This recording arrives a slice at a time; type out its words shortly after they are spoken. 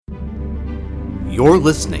You're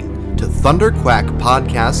listening to Thunderquack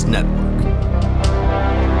Podcast Network.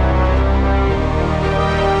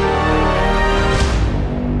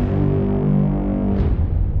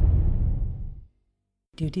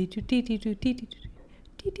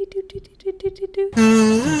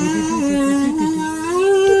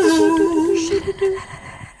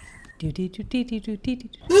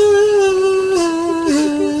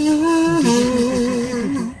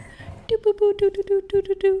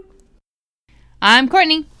 I'm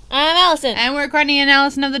Courtney. I'm Alison. And we're Courtney and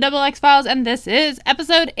Alison of the Double X Files, and this is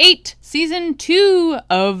episode 8, season 2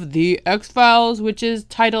 of the X Files, which is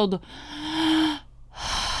titled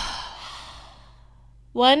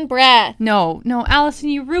One Breath. No, Alison,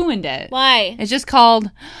 you ruined it. Why? It's just called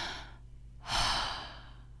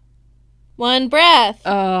One Breath.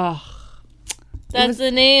 Ugh. That's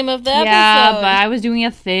the name of the episode. Yeah, but I was doing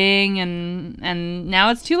a thing, and now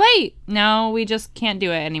it's too late. Now we just can't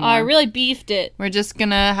do it anymore. Oh, I really beefed it. We're just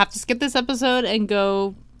gonna have to skip this episode and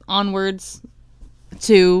go onwards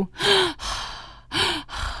to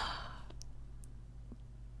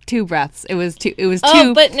 2 breaths. It was two.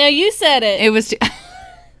 Oh, but now you said it. It was 2.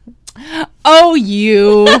 Oh,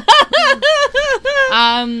 you.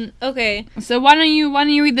 Okay. So why don't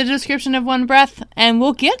you read the description of One Breath, and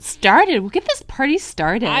we'll get started. We'll get this party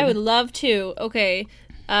started. I would love to. Okay.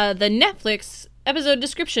 The Netflix episode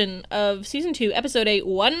description of season 2, episode 8,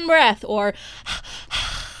 One Breath, or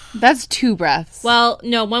That's 2 breaths. well,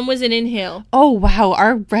 no, one was an inhale. Oh, wow.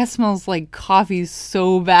 Our breath smells like coffee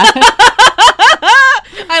so bad.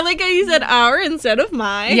 I like how you said our instead of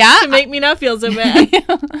my. Yeah. To make me not feel so bad.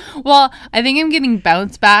 Well, I think I'm getting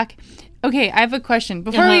bounce back. Okay, I have a question.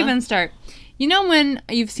 Before we even start, you know when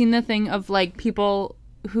you've seen the thing of, like, people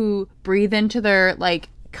who breathe into their, like,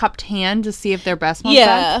 cupped hand to see if their breath smells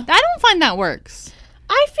bad? I don't find that works.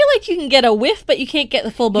 I feel like you can get a whiff, but you can't get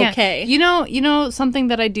the full bouquet. Yeah. You know something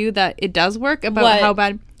that I do that it does work about What? how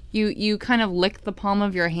bad you kind of lick the palm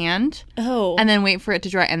of your hand Oh. and then wait for it to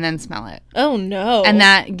dry and then smell it. Oh, no. And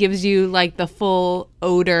that gives you, like, the full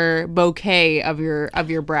odor bouquet of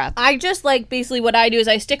your breath. I just, like, basically what I do is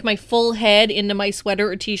I stick my full head into my sweater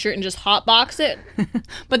or t-shirt and just hotbox it.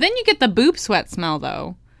 But then you get the boob sweat smell,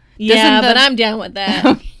 though. Yeah, Doesn't the- but I'm down with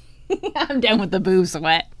that. I'm down with the boob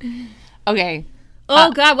sweat. Okay.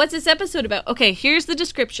 Oh, God, what's this episode about? Okay, here's the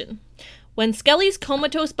description. When Skelly's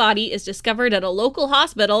comatose body is discovered at a local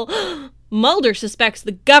hospital, Mulder suspects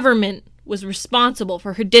the government was responsible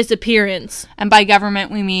for her disappearance. And by government,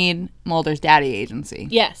 we mean Mulder's daddy agency.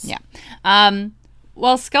 Yes. Yeah.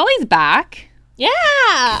 Well, Scully's back. Yeah.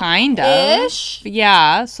 Kind of. Ish.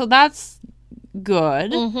 Yeah, so that's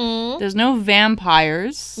good. Mm-hmm. There's no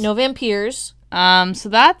vampires. No vampires. So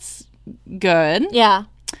that's good. Yeah.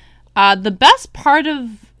 The best part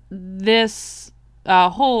of this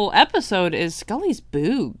whole episode is Scully's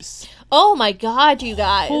boobs. Oh, my God, you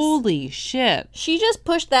guys. Holy shit. She just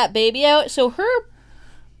pushed that baby out, so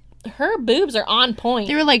her boobs are on point.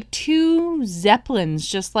 They were like 2 zeppelins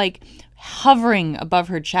just, like, hovering above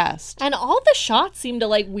her chest. And all the shots seem to,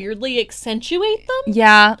 like, weirdly accentuate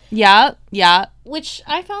them. Yeah. Which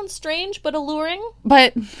I found strange but alluring.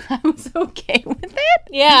 But I was okay with it.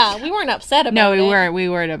 Yeah, we weren't upset about it. No, we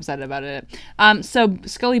weren't upset about it. So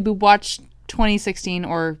Scully Boob watched 2016,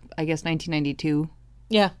 or I guess 1992.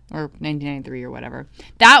 Yeah. Or 1993 or whatever.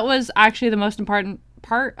 That was actually the most important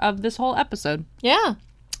part of this whole episode. Yeah.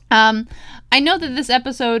 I know that this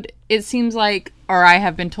episode, it seems like, or I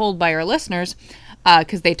have been told by our listeners,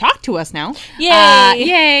 because they talk to us now. Yay!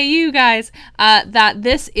 Yay, you guys. That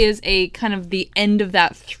this is a kind of the end of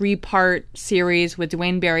that 3-part series with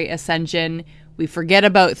Dwayne Barry Ascension. We forget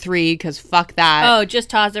about 3 because fuck that. Oh, just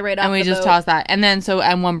toss it right off and we the just boat. toss that. And then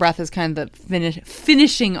and One Breath is kind of the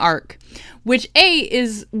finishing arc, which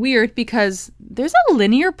is weird because there's a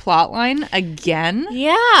linear plot line again.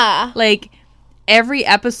 Yeah. Like every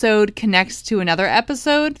episode connects to another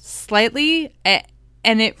episode slightly,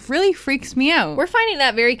 and it really freaks me out. We're finding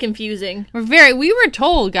that very confusing. We were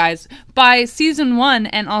told, guys, by season 1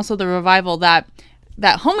 and also the revival that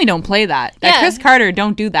homie don't play that. That Yeah. Chris Carter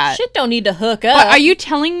don't do that. Shit don't need to hook up. But are you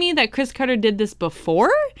telling me that Chris Carter did this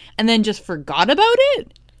before and then just forgot about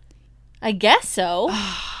it? I guess so.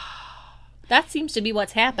 That seems to be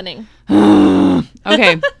what's happening.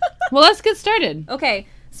 Okay. Well, let's get started. Okay,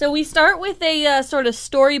 so we start with a sort of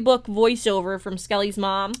storybook voiceover from Skelly's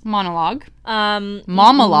mom. Monologue.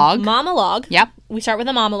 Monologue. Monologue. Yep. We start with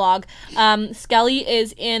a monologue. Skelly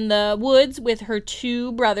is in the woods with her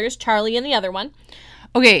 2 brothers, Charlie and the other one.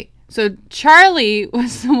 Okay, so Charlie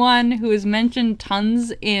was the one who was mentioned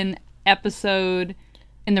tons in episode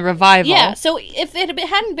In the revival. Yeah, so if it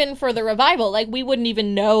hadn't been for the revival, like, we wouldn't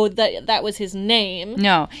even know that was his name.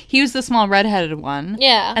 No, he was the small redheaded one.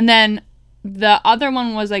 Yeah. And then the other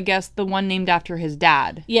one was, I guess, the one named after his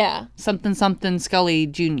dad. Yeah. Something Scully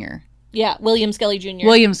Jr. Yeah, William Scully Jr.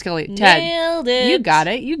 William Scully. Ted. Nailed it. You got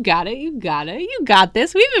it. You got it. You got it. You got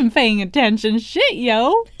this. We've been paying attention. Shit,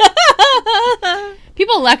 yo.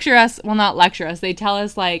 People lecture us. Well, not lecture us. They tell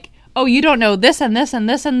us, like, oh, you don't know this and this and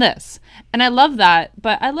this and this. And I love that.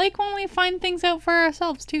 But I like when we find things out for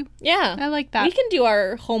ourselves, too. Yeah. I like that. We can do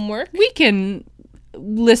our homework. We can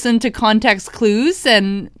listen to context clues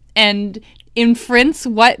and inference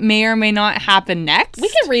what may or may not happen next. We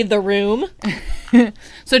can read The Room.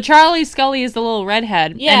 So Charlie Scully is the little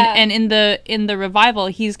redhead. Yeah. And in the revival,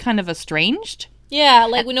 he's kind of estranged. Yeah,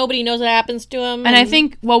 like when nobody knows what happens to him. And I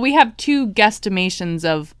think, well, we have two guesstimations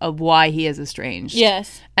of why he is estranged.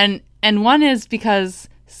 Yes. And one is because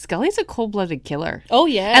Scully's a cold-blooded killer. Oh,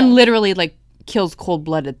 yeah. And literally, like, kills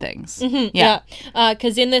cold-blooded things. Mm-hmm, yeah.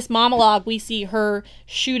 Because in this monologue, we see her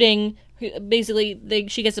shooting. Basically,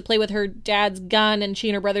 she gets to play with her dad's gun, and she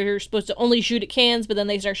and her brother are supposed to only shoot at cans, but then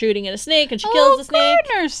they start shooting at a snake, and she kills the snake.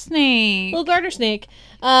 Garter snake. Little garter snake.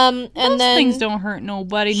 Those and then things don't hurt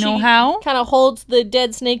nobody. Know how? Kind of holds the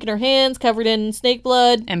dead snake in her hands, covered in snake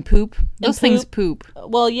blood. And poop. Those things poop.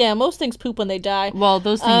 Well, yeah, most things poop when they die. Well,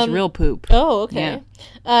 those things real poop. Oh, okay.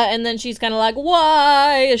 Yeah. And then she's kind of like,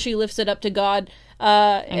 why? As she lifts it up to God.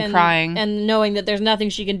 And crying. And knowing that there's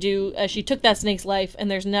nothing she can do. She took that snake's life,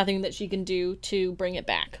 and there's nothing that she can do to bring it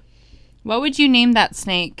back. What would you name that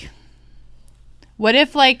snake? What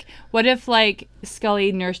if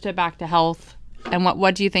Scully nursed it back to health? And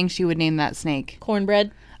what do you think she would name that snake?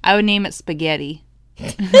 Cornbread. I would name it Spaghetti.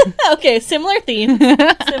 Okay, similar themes.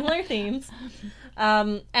 Similar themes.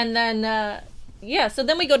 And then, so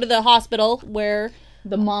then we go to the hospital where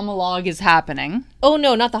the monologue is happening. Oh,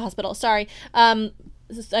 no, not the hospital. Sorry. I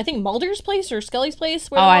think Mulder's place or Scully's place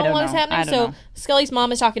where the monologue is happening. So Scully's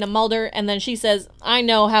mom is talking to Mulder, and then she says, I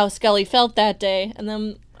know how Scully felt that day. And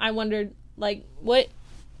then I wondered, like, what?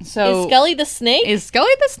 So is Scully the snake? Is Scully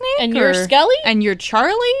the snake? And you're Scully? And you're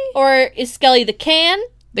Charlie? Or is Scully the can?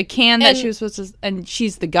 The can that she was supposed to... And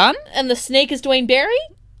she's the gun? And the snake is Dwayne Barry?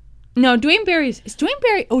 No, Dwayne Barry's... Is Dwayne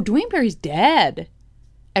Barry... Oh, Dwayne Barry's dead.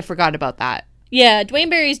 I forgot about that. Yeah, Dwayne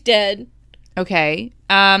Barry's dead. Okay.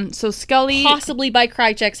 So Scully... Possibly by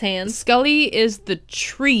Krychek's hands. Scully is the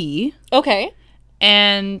tree. Okay.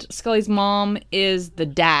 And Scully's mom is the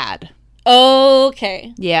dad.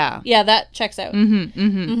 Okay. Yeah. Yeah, that checks out.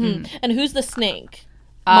 Mm-hmm. And who's the snake?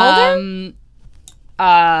 Mulder?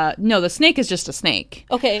 No, the snake is just a snake.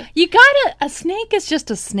 Okay. A snake is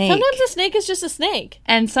just a snake. Sometimes a snake is just a snake.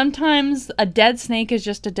 And sometimes a dead snake is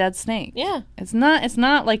just a dead snake. Yeah. It's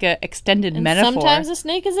not like an extended metaphor. Sometimes a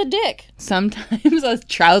snake is a dick. Sometimes a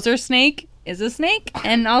trouser snake is a snake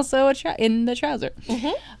and also in the trouser.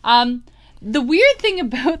 Mm-hmm. The weird thing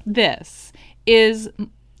about this is...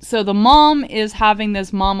 So the mom is having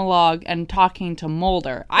this monologue and talking to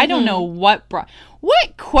Mulder. I don't know what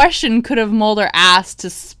question could have Mulder asked to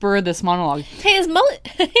spur this monologue. Hey, has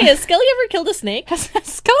Scully ever killed a snake? Has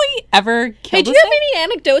Scully ever killed a snake? Hey, do you have any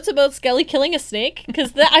anecdotes about Scully killing a snake?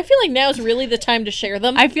 Because I feel like now is really the time to share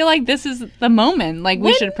them. I feel like this is the moment. Like,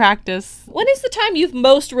 we should practice. When is the time you've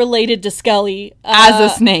most related to Scully? As a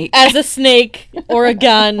snake. As a snake, or a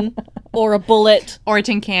gun, or a bullet. Or a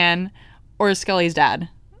tin can, or Scully's dad.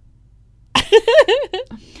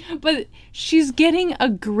 But she's getting a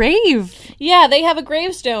grave. Yeah, they have a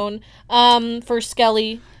gravestone for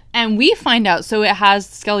Scully. And we find out, so it has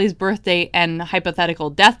Scully's birth date and hypothetical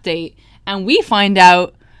death date. And we find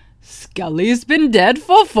out Scully's been dead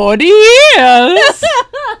for 40 years.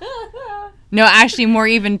 No, actually, more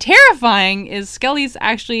even terrifying is Scully's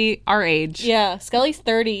actually our age. Yeah, Scully's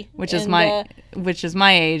 30. Which is my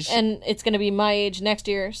age. And it's going to be my age next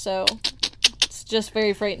year, so... just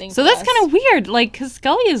very frightening. So that's kind of weird, like, because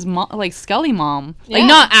Scully is Scully mom, like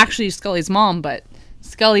not actually Scully's mom, but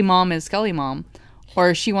Scully mom is Scully mom,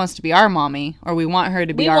 or she wants to be our mommy, or we want her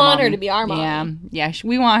to be our mommy. We want her to be our mommy. Yeah.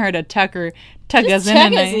 We want her to tug us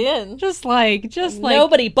in. Just like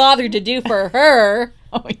nobody bothered to do for her.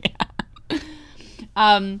 Oh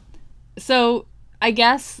yeah. So I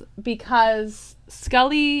guess because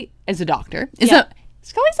Scully is a doctor,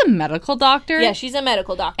 Scully's a medical doctor. Yeah, she's a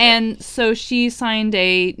medical doctor. And so she signed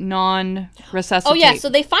a non-resuscitate. Oh, yeah, so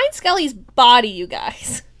they find Scully's body, you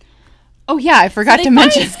guys. Oh, yeah, I forgot So to they find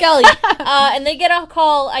mention. Scully, and they get a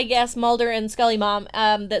call, I guess, Mulder and Scully mom,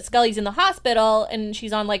 that Scully's in the hospital, and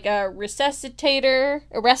she's on, like, a respirator.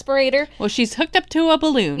 Well, she's hooked up to a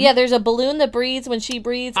balloon. Yeah, there's a balloon that breathes when she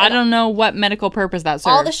breathes. I don't know what medical purpose that serves.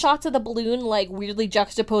 All the shots of the balloon, like, weirdly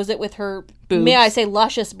juxtapose it with her, boobs. may I say,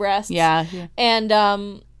 luscious breasts. Yeah.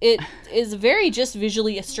 And, it is very just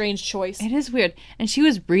visually a strange choice. It is weird. And she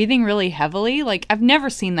was breathing really heavily. Like, I've never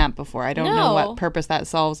seen that before. I don't know No. what purpose that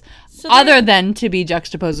solves. So other than to be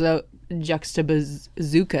juxtapozooked.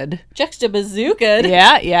 Juxtabazooka.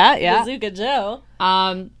 Yeah. Bazooka Joe.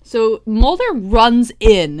 So Mulder runs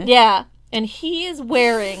in. Yeah. And he is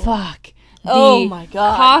wearing... Fuck. Oh my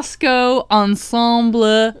God. Costco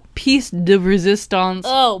Ensemble Piece de Resistance.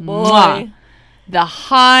 Oh boy. Mwah. The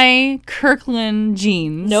high Kirkland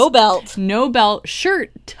jeans. No belt. No belt.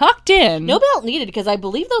 Shirt tucked in. No belt needed because I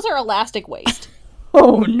believe those are elastic waist.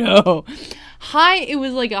 Oh no. It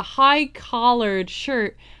was like a high collared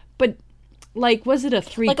shirt, but like, was it a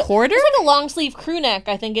 3/4? It's like a long sleeve crew neck,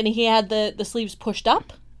 I think, and he had the sleeves pushed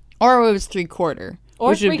up. Or it was 3/4. Or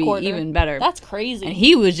which would 3/4. be even better. That's crazy. And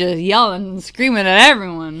he was just yelling and screaming at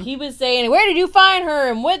everyone. He was saying, "Where did you find her?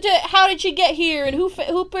 And how did she get here? And who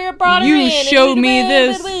brought her in? You showed me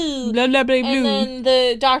this. Blah, Blah, blah, blah, And blah. then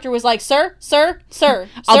the doctor was like, "Sir,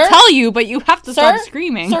 I'll tell you, but you have to stop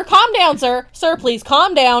screaming. Sir, calm down, sir. Sir, please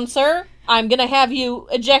calm down, sir. I'm gonna have you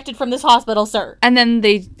ejected from this hospital, sir." And then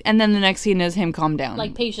the next scene is him calm down,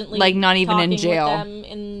 Like patiently, like not even in talking jail, with them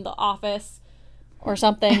in the office or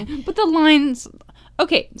something. But the lines.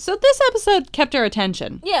 Okay, so this episode kept our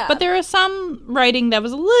attention. Yeah. But there was some writing that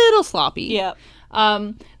was a little sloppy. Yeah.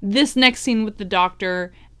 This next scene with the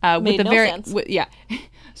doctor Made with the no sense. yeah.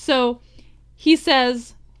 So he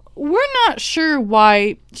says, "We're not sure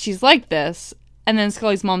why she's like this." And then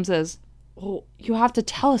Scully's mom says, "Well, you have to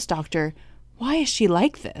tell us, doctor. Why is she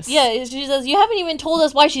like this?" Yeah, she says, "You haven't even told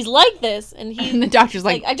us why she's like this." And And the doctor's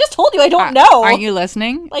like, "I just told you I don't know. Aren't you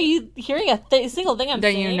listening? Like, you hearing a single thing I'm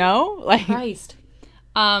Don't saying? you know?" Like, Christ.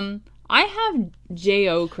 I have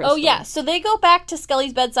J.O. Crystal. Oh, yeah. So they go back to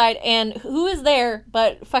Scully's bedside, and who is there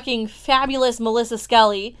but fucking fabulous Melissa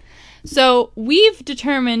Scully? So we've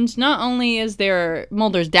determined not only is there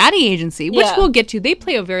Mulder's daddy agency, which Yeah. we'll get to, they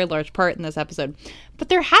play a very large part in this episode, but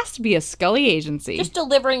there has to be a Scully agency. Just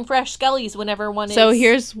delivering fresh Scullys whenever one is So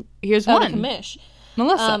here's out of one. commish.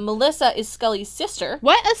 Melissa. Melissa is Scully's sister.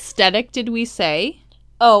 What aesthetic did we say?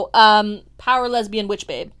 Oh, power lesbian witch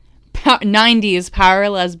babe. 90s power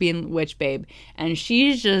lesbian witch babe. And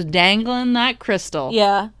she's just dangling that crystal.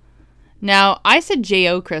 Yeah. Now, I said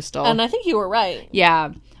J.O. Crystal. And I think you were right.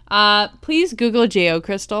 Yeah. Please Google J.O.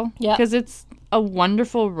 Crystal. Yeah. Because it's a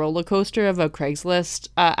wonderful roller coaster of a Craigslist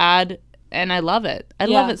ad. And I love it. I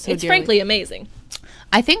love it so It's dearly. frankly amazing.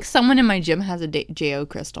 I think someone in my gym has a J.O.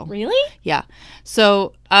 Crystal. Really? Yeah.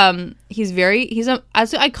 So, he's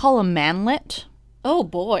as I call him manlet. Oh,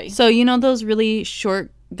 boy. So, you know those really short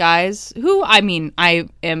guys who, I mean, I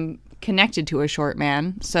am connected to a short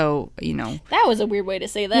man. So, you know. That was a weird way to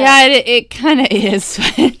say that. Yeah, it kind of is.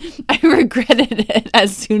 I regretted it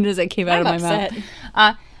as soon as it came out of my upset.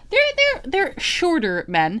 mouth. They're shorter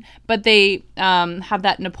men, but they have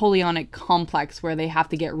that Napoleonic complex where they have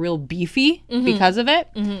to get real beefy because of it.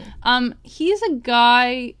 Mm-hmm. He's a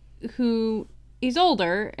guy who he's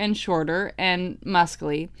older and shorter and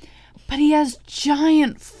muscly, but he has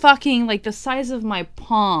giant fucking, like the size of my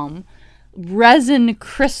palm, resin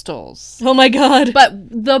crystals. Oh my god. But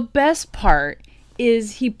the best part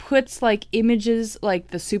is he puts like images like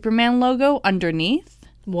the Superman logo underneath.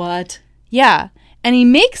 What? Yeah. And he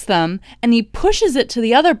makes them and he pushes it to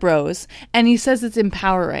the other bros and he says it's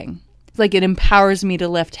empowering. It's like it empowers me to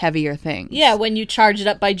lift heavier things. Yeah, when you charge it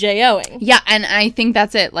up by J-O-ing. Yeah, and I think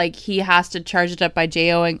that's it. Like he has to charge it up by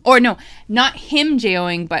J-O-ing. Or no, not him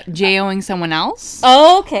J-O-ing, but J-O-ing someone else.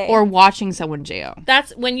 Okay. Or watching someone J-O.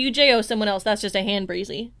 That's when you J-O someone else, that's just a hand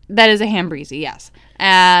breezy. That is a hand breezy, yes.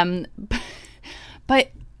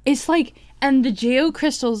 But it's like, and the J.O.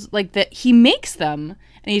 crystals, like that he makes them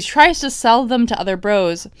and he tries to sell them to other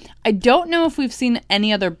bros. I don't know if we've seen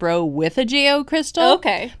any other bro with a J.O. crystal.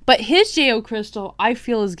 Okay. But his J.O. crystal, I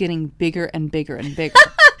feel, is getting bigger and bigger and bigger.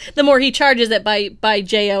 The more he charges it by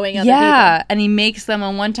J-O-ing other Yeah, and he makes them.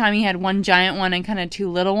 And one time he had one giant one and kind of two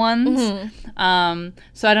little ones. Mm-hmm.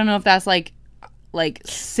 So I don't know if that's like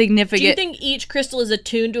significant. Do you think each crystal is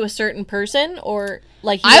attuned to a certain person, or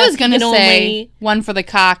like I was gonna say one for the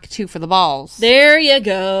cock, two for the balls. There you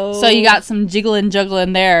go. So you got some jiggling,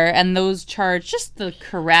 juggling there, and those charge just the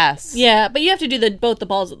caress. Yeah, but you have to do both the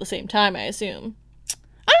balls at the same time, I assume.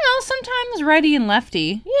 I don't know. Sometimes righty and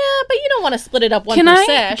lefty. Yeah, but you don't want to split it up one Can per I?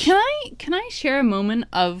 sesh. Can I share a moment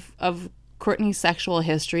of Courtney's sexual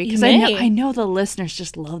history? Because You I may. know the listeners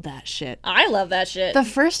just love that shit. I love that shit. The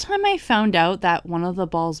first time I found out that one of the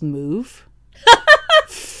balls move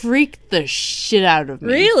freaked the shit out of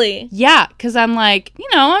me. Really? Yeah, because I'm like,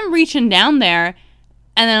 I'm reaching down there,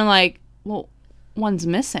 and then I'm like, well, one's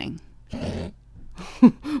missing.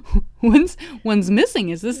 one's missing.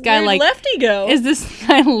 Is this guy Where'd Lefty go? Is this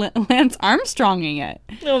guy Lance Armstronging it?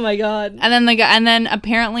 Oh my god. And then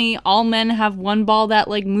apparently all men have one ball that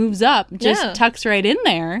like moves up, just Yeah. tucks right in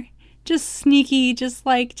there, just sneaky, just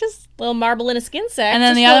Little marble in a skin sack. and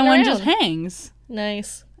then just the other one floating just around. hangs.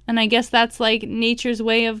 Nice. And I guess that's like nature's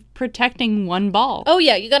way of protecting one ball. Oh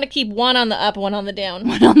yeah, you gotta keep one on the up, one on the down.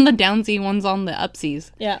 One on the downsy, one's on the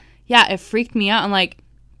upsies. Yeah. Yeah, it freaked me out. I'm like,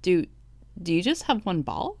 do you just have one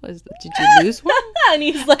ball? Did you lose one? And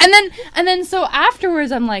he's like, And then so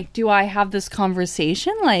afterwards I'm like, do I have this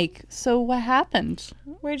conversation? Like, so what happened?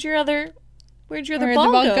 where'd your other Where'd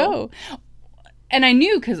ball go? And I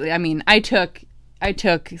knew because I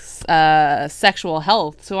took sexual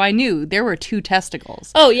health, so I knew there were 2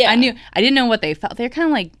 testicles. Oh yeah. I knew. I didn't know what they felt. They're kind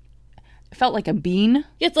of like, it felt like a bean.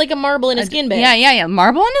 It's like a marble in a skin bag. Yeah.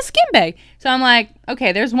 Marble in a skin bag. So I'm like,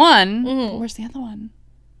 okay, there's one. Mm-hmm. Where's the other one?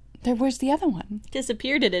 Where's the other one?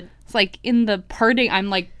 Disappeared it. It's like in the parting.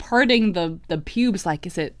 I'm like parting the pubes. Like,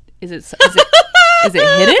 is it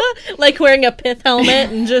hidden? Like wearing a pith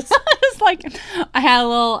helmet and just It's like I had a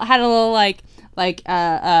little like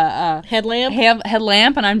headlamp.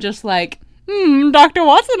 headlamp, and I'm just like, Dr.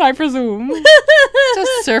 Watson, I presume.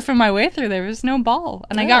 Just surfing my way through. There was no ball,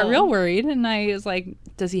 and I got real worried. And I was like,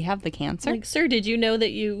 does he have the cancer? Like, sir, did you know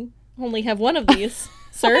that you only have one of these?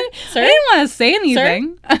 Sir? I didn't want to say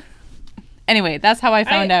anything. Sir? Anyway, that's how I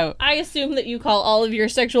found out. I assume that you call all of your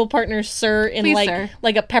sexual partners sir in Please, sir.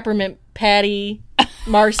 like a peppermint patty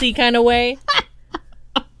Marcy kind of way.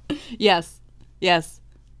 Yes.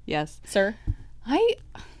 Sir.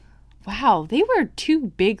 Wow, they were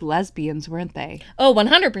 2 big lesbians, weren't they? Oh,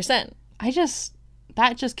 100%.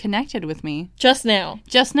 That just connected with me. Just now.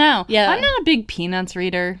 Just now. Yeah. I'm not a big Peanuts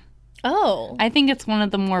reader. Oh. I think it's one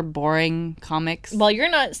of the more boring comics. Well, you're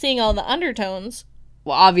not seeing all the undertones.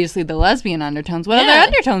 Well, obviously the lesbian undertones. What Yeah. other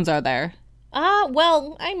undertones are there?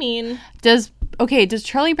 Well, I mean, Does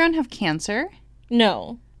Charlie Brown have cancer?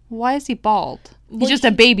 no. Why is he bald? He's Well, just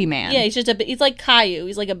a baby man. Yeah, he's like Caillou.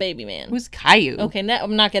 He's like a baby man. Who's Caillou? Okay,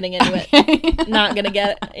 I'm not getting into it. Not gonna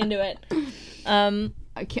get into it.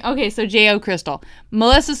 Okay, so J.O. Crystal.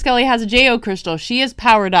 Melissa Scully has a J.O. Crystal. She is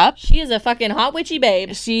powered up. She is a fucking hot witchy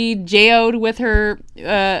babe. She J.O.'d with her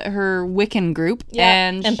Wiccan group. Yeah,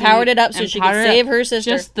 And and she powered it up so she could powered it save up. her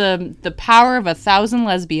sister. Just the power of 1,000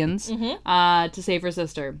 lesbians to save her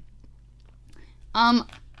sister.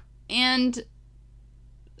 And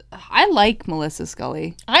I like Melissa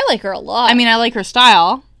Scully. I like her a lot. I mean, I like her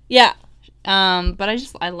style. yeah. But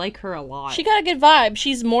I like her a lot. She got a good vibe.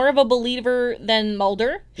 She's more of a believer than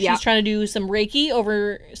Mulder. She's Yeah. trying to do some Reiki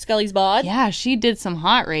over Scully's bod. Yeah, she did some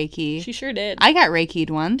hot Reiki. She sure did. I got Reiki'd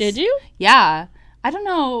once. Did you? Yeah. I don't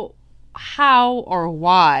know how or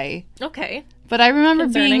why, Okay. but I remember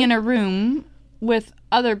being Concerning. in a room with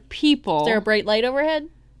other people. Is there a bright light overhead?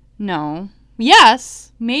 No.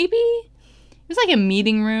 Yes, maybe. It was like a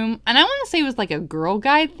meeting room, and I want to say it was like a girl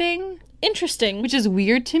guide thing, Interesting. which is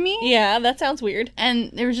weird to me. Yeah, that sounds weird. And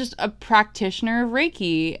there was just a practitioner of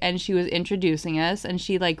Reiki, and she was introducing us, and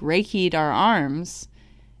she like Reiki'd our arms,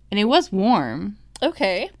 and it was warm,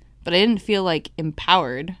 Okay. but I didn't feel like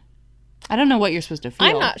empowered. I don't know what you're supposed to feel.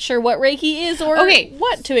 I'm not sure what Reiki is or Okay,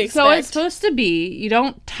 what to expect. So it's supposed to be you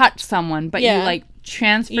don't touch someone, but Yeah. you like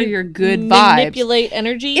transfer your good vibes. Manipulate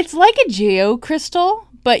energy. It's like a JO crystal,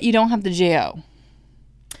 but you don't have the JO.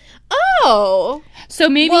 Oh. So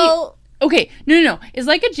maybe Well, okay, no. It's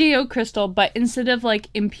like a JO crystal, but instead of like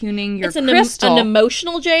impugning your it's an crystal,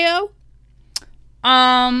 emotional JO?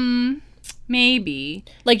 maybe.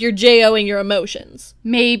 Like you're JOing your emotions.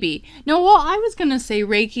 Maybe. No, well, I was gonna say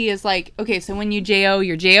Reiki is like, okay, so when you JO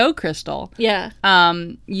your JO crystal, Yeah.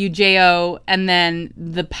 you JO, and then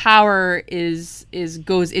the power is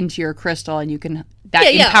goes into your crystal, and you can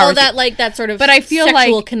that Yeah, empowers all that you. like that sort of But I feel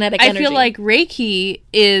sexual like kinetic I energy. feel like Reiki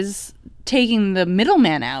is taking the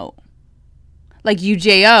middleman out. Like you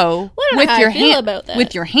JO What with how your I feel hand about that.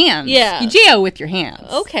 with your hands. Yeah. You JO with your hands.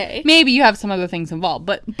 Okay. Maybe you have some other things involved,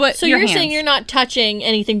 but So your you're hands. saying you're not touching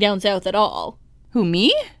anything down south at all? Who,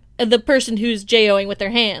 me? The person who's JOing with their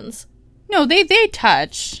hands. No, they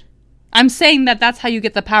touch. I'm saying that that's how you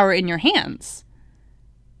get the power in your hands.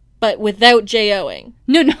 But without JOing.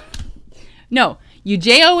 No. You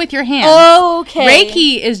J-O with your hands. Okay.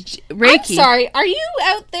 Reiki is Reiki. I'm sorry. Are you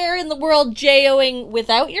out there in the world J-O-ing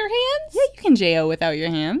without your hands? Yeah, you can J-O without your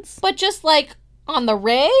hands. But just like on the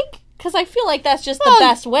reg? Because I feel like that's just the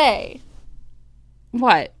best way.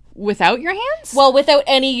 What? Without your hands? Well, without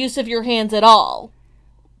any use of your hands at all.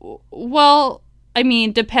 Well, I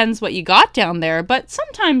mean, depends what you got down there, but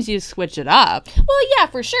sometimes you switch it up. Well, yeah,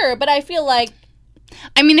 for sure, but I feel like...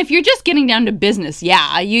 I mean, if you're just getting down to business,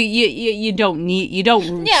 yeah, you don't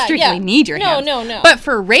strictly need your hands. No. But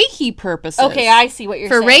for Reiki purposes... Okay, I see what you're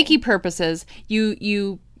saying. For Reiki purposes,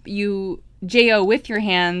 you J-O with your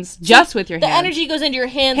hands, just with your hands. The energy goes into your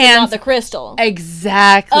hands and not the crystal.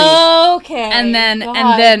 Exactly. Okay. And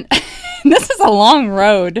then this is a long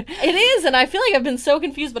road. It is, and I feel like I've been so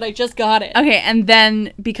confused, but I just got it. Okay, and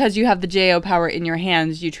then because you have the J-O power in your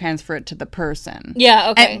hands, you transfer it to the person. Yeah,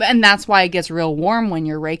 okay. And that's why it gets real warm when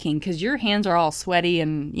you're raking, because your hands are all sweaty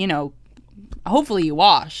and, hopefully you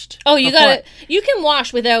washed. Oh, you you can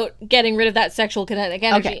wash without getting rid of that sexual kinetic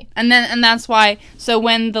energy. Okay. And that's why, so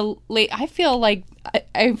when I feel like,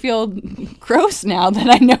 I feel gross now that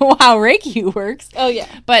I know how Reiki works. Oh, yeah.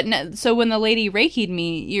 But, so when the lady Reiki'd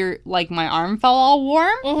me, my arm felt all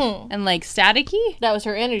warm and, staticky. That was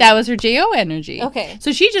her energy. That was her J-O energy. Okay.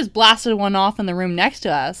 So she just blasted one off in the room next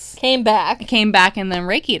to us. Came back and then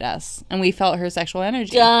Reiki'd us. And we felt her sexual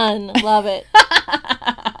energy. Done. Love it.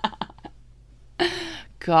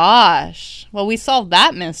 Gosh. Well, we solved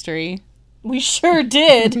that mystery. We sure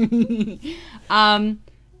did.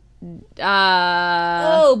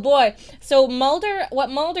 Oh boy. So what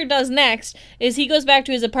Mulder does next is he goes back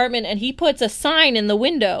to his apartment and he puts a sign in the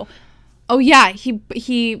window. Oh yeah,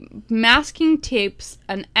 he masking tapes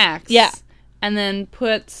an X. Yeah. And then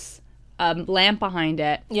puts a lamp behind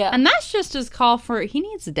it. Yeah. And that's just his call for he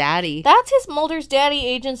needs a daddy. That's his Mulder's daddy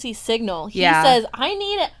agency signal. He says, I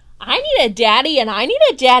need a daddy, and I need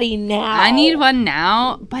a daddy now. I need one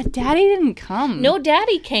now, but daddy didn't come. No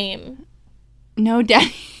daddy came. No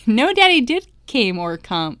daddy did came or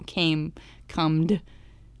cummed.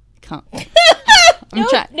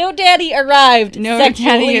 No daddy arrived. No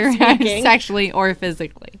daddy arrived sexually or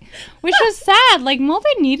physically. Which was sad. Mulder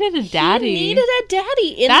needed a daddy. He needed a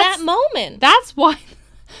daddy in that moment. That's why.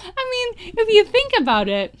 I mean, if you think about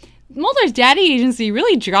it, Mulder's daddy agency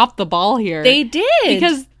really dropped the ball here. They did.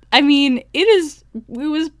 Because, I mean, it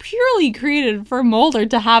was purely created for Mulder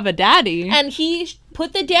to have a daddy. And he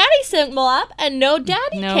put the daddy symbol up, and no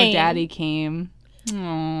daddy came. No daddy came.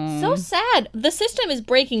 Aww. So sad. The system is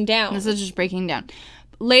breaking down. This is just breaking down.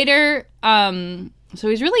 Later, so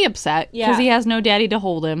he's really upset because he has no daddy to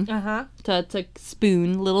hold him. Uh-huh. To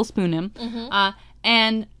spoon him.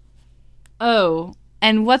 Mm-hmm.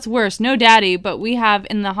 And what's worse, no daddy, but we have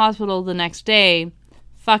in the hospital the next day,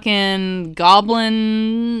 fucking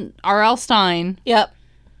Goblin R.L. Stein. Yep.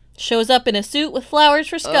 Shows up in a suit with flowers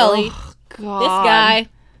for Scully. Oh, God. This guy.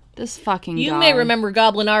 This fucking guy. You may remember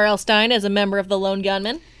Goblin R.L. Stein as a member of the Lone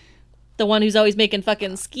Gunmen. The one who's always making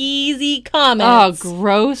fucking skeezy comments.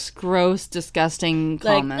 Oh, gross, disgusting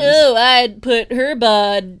comments. I'd put her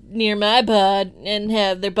bud near my bud and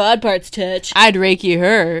have their bod parts touch. I'd Reiki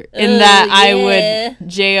her in that I would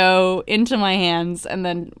J-O into my hands and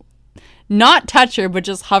then not touch her, but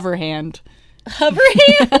just hover hand. Hover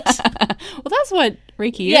hand? Well, that's what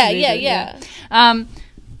Reiki is. Yeah.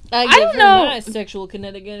 I don't know. My sexual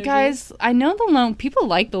kinetic energy. Guys, I know people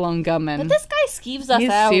like the Lone Gunmen. But this guy skeeves us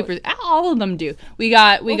out. All of them do. We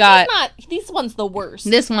got. This one's the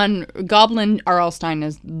worst. This one, Goblin R.L. Stein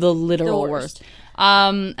is the literal worst.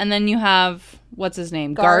 And then you have, what's his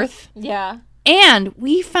name? Garth. Yeah. And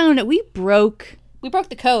we found it. We broke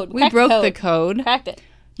the code. We broke the code. Cracked it.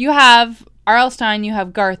 You have R.L. Stein, you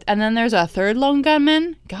have Garth, and then there's a third Lone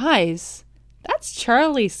Gunman. Guys, that's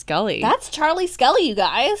Charlie Scully. That's Charlie Scully, you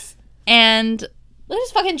guys. And look at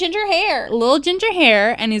his fucking ginger hair. Little ginger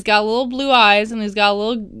hair, and he's got little blue eyes, and he's got a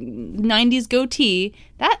little 90s goatee.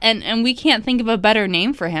 And we can't think of a better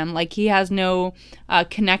name for him. He has no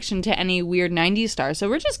connection to any weird 90s star. So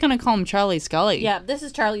we're just going to call him Charlie Scully. Yeah, this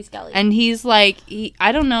is Charlie Scully. And he's I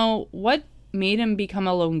don't know what made him become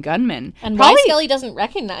a Lone Gunman. And why Scully doesn't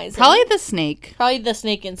recognize him. Probably the snake. Probably the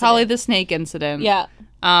snake incident. Yeah.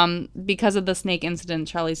 Because of the snake incident,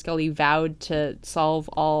 Charlie Scully vowed to solve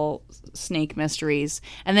all snake mysteries.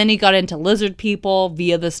 And then he got into lizard people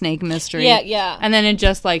via the snake mystery. Yeah. And then it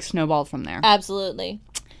just snowballed from there. Absolutely.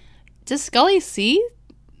 Does Scully see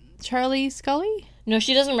Charlie Scully? No,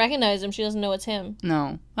 she doesn't recognize him. She doesn't know it's him.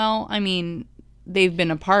 No. Well, I mean, they've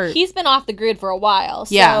been apart. He's been off the grid for a while,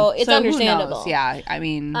 so it's understandable. Who knows? Yeah, I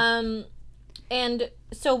mean... And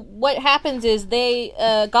so what happens is they,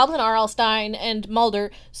 Goblin R.L. Stein and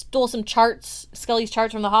Mulder stole some charts, Scully's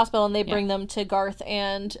charts from the hospital, and they bring them to Garth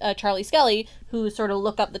and Charlie Scully, who sort of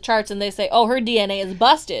look up the charts, and they say, oh, her DNA is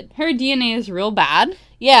busted. Her DNA is real bad.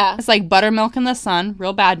 Yeah. It's like buttermilk in the sun.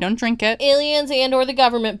 Real bad. Don't drink it. Aliens and or the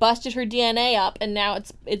government busted her DNA up, and now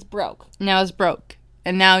it's broke. Now it's broke.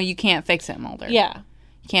 And now you can't fix it, Mulder. Yeah.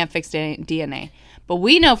 You can't fix DNA. But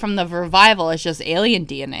we know from the revival it's just alien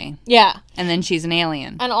DNA. Yeah. And then she's an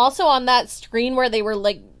alien. And also on that screen where they were,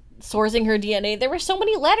 like, sourcing her DNA, there were so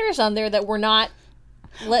many letters on there that were not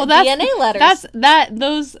DNA letters.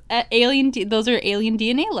 Those are alien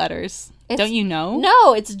DNA letters. Don't you know?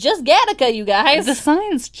 No, it's just Gattaca, you guys. The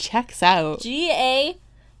science checks out. GATC.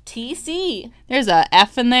 There's a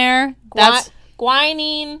F in there. That's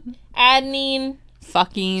guanine, adenine,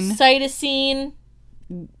 fucking cytosine,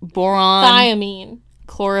 boron, thiamine,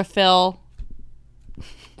 chlorophyll,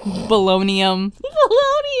 polonium.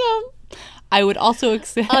 I would also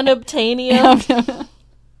accept unobtainium.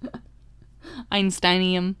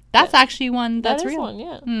 Einsteinium. That's actually one that's real. One,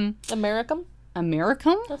 yeah. Americum.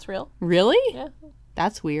 Americum? That's real. Really? Yeah.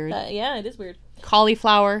 That's weird. Yeah, it is weird.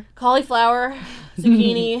 Cauliflower,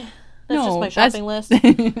 zucchini. That's just my shopping list.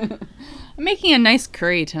 I'm making a nice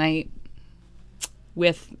curry tonight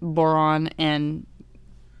with boron and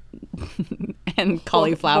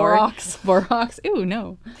cauliflower. Borax. Ooh,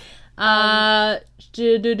 no. So her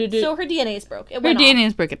DNA is broke. Her DNA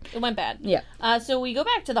is broken. It went bad. Yeah. So we go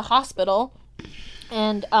back to the hospital,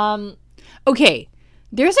 and okay,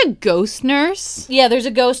 there's a ghost nurse. Yeah, there's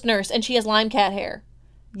a ghost nurse, and she has lime cat hair.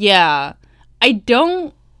 Yeah, I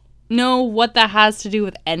don't know what that has to do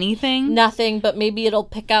with anything. Nothing, but maybe it'll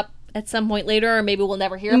pick up at some point later, or maybe we'll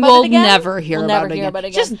never hear about it again. We'll never hear about it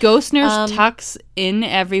again. Just ghost nurse tucks in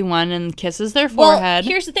everyone and kisses their forehead.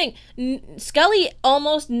 Well, here's the thing. Scully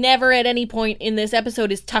almost never at any point in this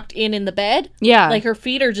episode is tucked in the bed. Yeah. Like her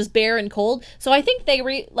feet are just bare and cold. So I think they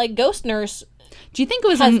ghost nurse. Do you think it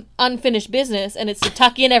was has unfinished business, and it's to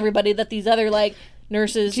tuck in everybody that these other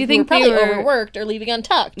nurses who were probably overworked are leaving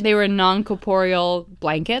untucked? They were non-corporeal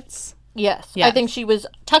blankets? Yes. I think she was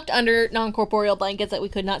tucked under non-corporeal blankets that we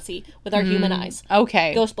could not see with our human eyes.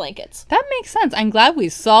 Okay. Ghost blankets. That makes sense. I'm glad we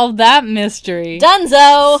solved that mystery.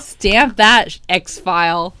 Dunzo! Stamp that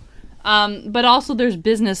X-file. But also there's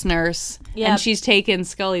business nurse, and she's taken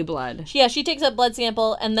Scully blood. Yeah, she takes a blood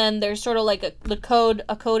sample, and then there's sort of like a code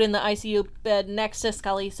in the ICU bed next to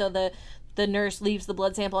Scully, so the nurse leaves the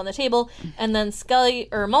blood sample on the table, and then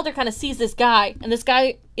Mulder kind of sees this guy, and this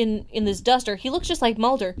guy in this duster, he looks just like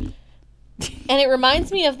Mulder. And it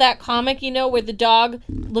reminds me of that comic, where the dog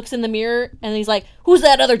looks in the mirror, and he's like, who's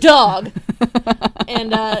that other dog?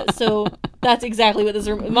 And so that's exactly what this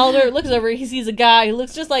Mulder looks over, he sees a guy who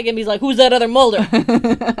looks just like him, he's like, who's that other Mulder?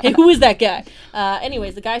 Hey, who is that guy?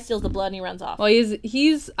 Anyways, the guy steals the blood and he runs off. Well,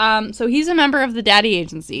 he's a member of the daddy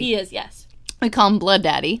agency. He is, yes. We call him Blood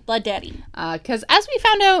Daddy. Blood Daddy. Because as we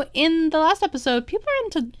found out in the last episode, people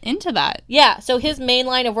are into that. Yeah, so his main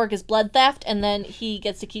line of work is blood theft, and then he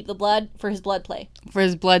gets to keep the blood for his blood play. For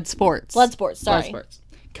his blood sports. Blood sports, sorry. Blood sports.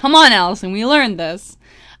 Come on, Alison, we learned this.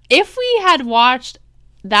 If we had watched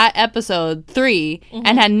that episode 3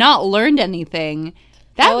 and had not learned anything,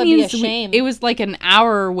 that would means be a shame. It was like an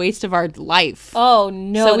hour waste of our life. Oh,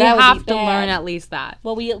 no, so we that have would be to bad. learn at least that.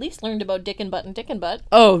 Well, we at least learned about Dick and Butt and Dick and Butt.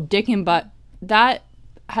 Oh, Dick and Butt. That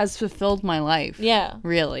has fulfilled my life. Yeah.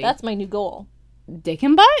 Really. That's my new goal. Dick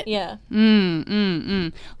and Butt? Yeah.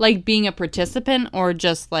 Like being a participant or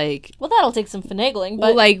just like... Well, that'll take some finagling, but...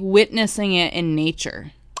 Well, like witnessing it in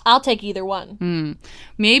nature. I'll take either one.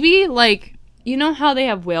 Maybe like... You know how they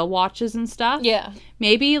have whale watches and stuff? Yeah.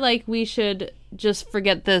 Maybe like we should just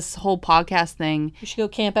forget this whole podcast thing. We should go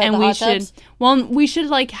camp out in the hot tubs. Well, we should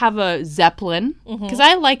like have a Zeppelin. Because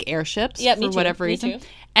I like airships for whatever reason. Too.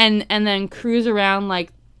 And then cruise around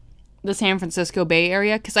like the San Francisco Bay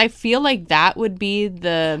Area, because I feel like that would be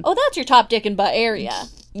the... Oh, that's your top Dick and Butt area.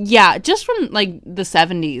 Yeah, just from like the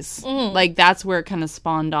 70s. Like that's where it kind of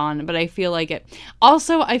spawned on. But I feel like it...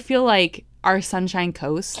 Also, I feel like our Sunshine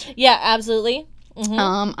Coast. Yeah, absolutely.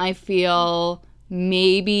 I feel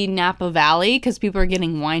maybe Napa Valley, because people are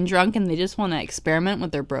getting wine drunk and they just want to experiment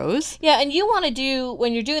with their bros. Yeah, and you want to do,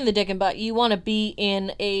 when you're doing the Dick and Butt, you want to be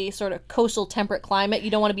in a sort of coastal temperate climate.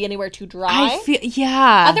 You don't want to be anywhere too dry.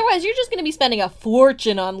 Yeah. Otherwise, you're just going to be spending a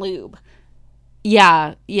fortune on lube.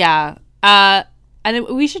 Yeah. And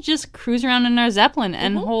we should just cruise around in our Zeppelin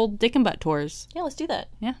and hold Dick and Butt tours. Yeah, let's do that.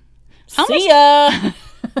 Yeah. See ya!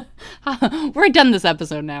 We're done this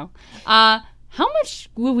episode now. How much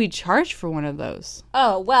would we charge for one of those?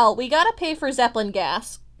 Oh, well, we gotta pay for Zeppelin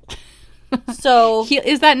gas. So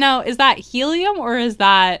Is that helium or is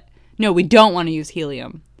that... No, we don't want to use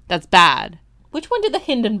helium. That's bad. which one did the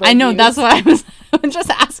Hindenburg I know, use? that's what I'm just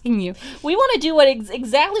asking you. We want to do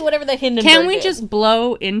exactly whatever the Hindenburg Can we did. just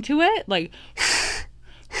blow into it? Like...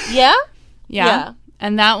 Yeah? Yeah.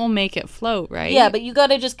 And that will make it float, right? Yeah, but you got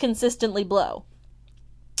to just consistently blow.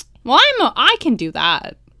 Well, I can do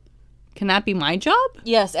that. Can that be my job?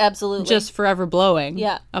 Yes, absolutely. Just forever blowing?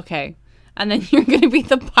 Yeah. Okay. And then you're going to be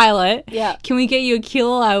the pilot. Yeah. Can we get you a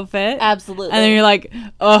cool outfit? Absolutely. And then you're like,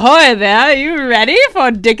 ahoy there, you ready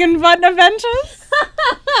for dick and butt adventures?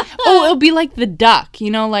 Oh, it'll be like the duck.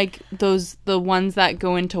 You know, like the ones that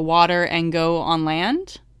go into water and go on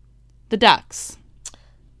land? The ducks.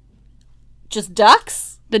 Just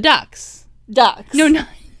ducks? The ducks. Ducks.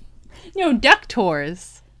 No, duck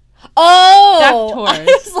tours. Oh! Duck tours. I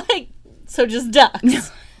was like, so just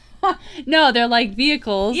ducks. No, they're like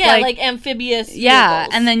vehicles. Yeah, like amphibious Yeah,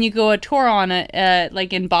 vehicles. and then you go a tour on it,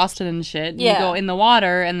 like in Boston and shit. Yeah. You go in the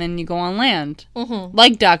water, and then you go on land. Mm-hmm.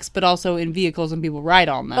 Like ducks, but also in vehicles and people ride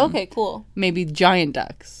on them. Okay, cool. Maybe giant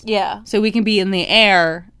ducks. Yeah. So we can be in the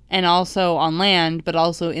air and also on land, but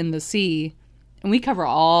also in the sea. And we cover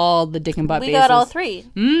all the dick and butt bases. We got all three.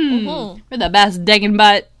 We're the best dick and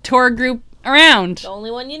butt tour group around. The only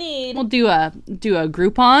one you need. We'll do a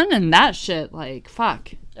Groupon and that shit, like,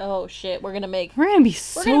 fuck. Oh, shit. We're going to make... We're gonna be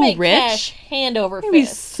so We're going to make rich. cash hand over We're gonna be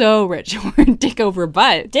fist. so rich. We're dick over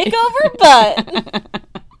butt. Dick over butt.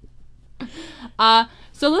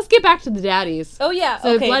 So let's get back to the daddies. Oh, yeah.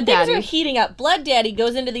 So okay. Blood Things Daddy. are heating up. Blood Daddy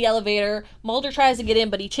goes into the elevator. Mulder tries to get in,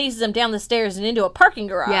 but he chases him down the stairs and into a parking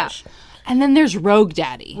garage. Yeah. And then there's Rogue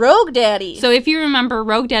Daddy. Rogue Daddy. So if you remember,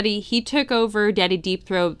 Rogue Daddy, he took over Daddy Deep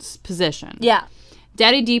Throat's position. Yeah.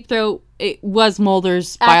 Daddy Deep Throat, it was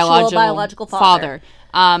Mulder's Actual biological father.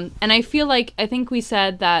 And I think we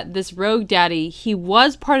said that this Rogue Daddy, he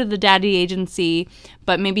was part of the Daddy Agency,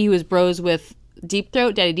 but maybe he was bros with Deep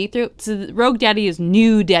Throat, Daddy Deep Throat. So Rogue Daddy is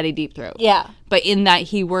new Daddy Deep Throat. Yeah. But in that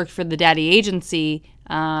he worked for the Daddy Agency,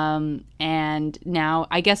 and now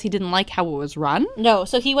I guess he didn't like how it was run. No,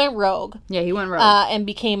 so he went rogue. Yeah, he went rogue. And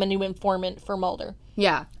became a new informant for Mulder.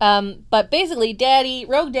 Yeah. But basically,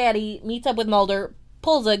 Rogue Daddy meets up with Mulder,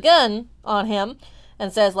 pulls a gun on him,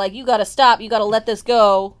 and says, like, you gotta stop, you gotta let this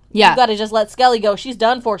go. Yeah. You gotta just let Skelly go. She's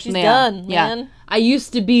done for. She's done, Yeah. man. I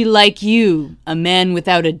used to be like you, a man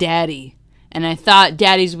without a daddy. And I thought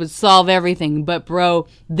daddies would solve everything, but bro,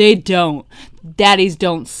 they don't. Daddies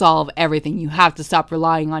don't solve everything. You have to stop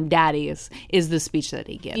relying on daddies, is the speech that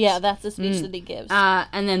he gives. Yeah, that's the speech that he gives.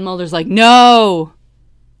 And then Mulder's like, no!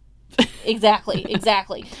 Exactly.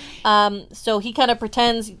 So he kind of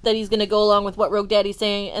pretends that he's gonna go along with what Rogue Daddy's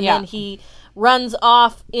saying, and then he runs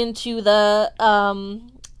off into the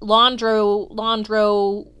laundro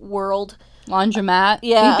world. Laundromat.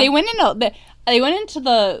 Yeah. They went into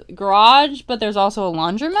the garage, but there's also a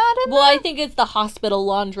laundromat in Well, I think it's the hospital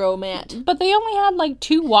laundromat. But they only had like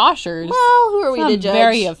 2 washers. Well, who are we It's to not judge?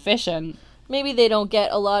 very efficient. Maybe they don't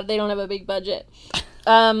get a lot. They don't have a big budget.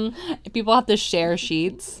 People have to share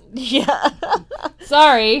sheets. Yeah.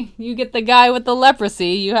 Sorry, you get the guy with the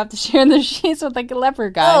leprosy. You have to share the sheets with the leper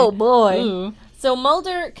guy. Oh, boy. Ooh. So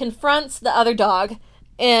Mulder confronts the other dog,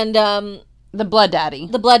 and The Blood Daddy.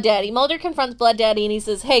 the Blood Daddy. Mulder confronts Blood Daddy, and he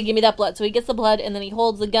says, hey, give me that blood. So he gets the blood, and then he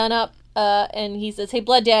holds the gun up, and he says, hey,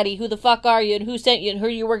 Blood Daddy, who the fuck are you, and who sent you, and who are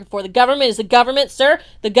you working for? The government? Is the government, sir?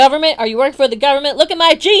 The government? Are you working for the government? Look at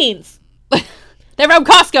my jeans! They're from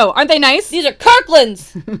Costco. Aren't they nice? These are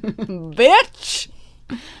Kirkland's! Bitch!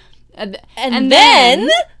 And then...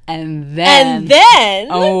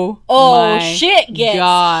 Oh my shit gets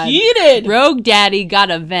God. heated! Rogue Daddy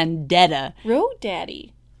got a vendetta. Rogue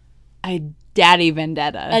Daddy. A daddy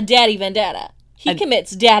vendetta. A daddy vendetta. He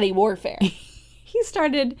commits daddy warfare. He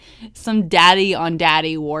started some daddy on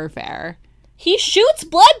daddy warfare. He shoots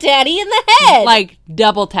Blood Daddy in the head. Like,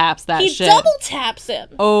 double taps that he shit. double taps him.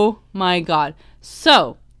 Oh my God.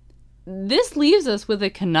 So, this leaves us with a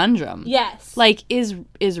conundrum. Yes. Like, is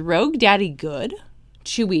Rogue Daddy good?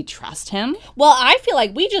 Should we trust him? Well, I feel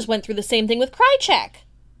like we just went through the same thing with Krychek.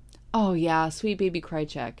 Oh yeah, sweet baby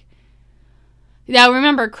Krychek. Now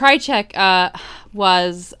remember, Krychek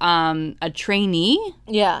was a trainee.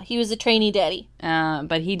 Yeah, he was a trainee daddy.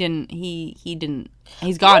 But he didn't.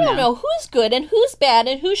 He's gone now. I don't know who's good and who's bad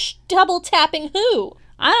and who's double tapping who.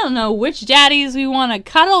 I don't know which daddies we want to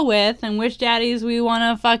cuddle with and which daddies we want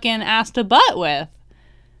to fucking ass to butt with.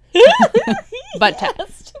 Butt tap.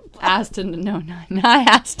 Ass to no, not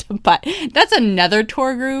ass to butt. That's another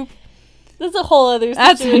tour group. That's a whole other situation.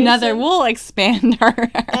 That's another. We'll expand our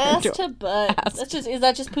ass to butt. Is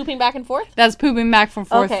that just pooping back and forth? That's pooping back and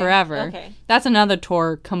forth forever. Okay. That's another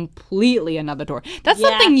tour. Completely another tour. That's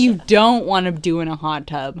something you don't want to do in a hot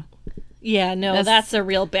tub. Yeah, no, that's a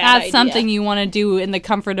real bad idea. That's something you want to do in the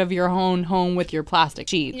comfort of your own home with your plastic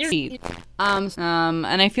sheets. And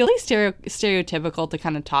I feel like stereotypical to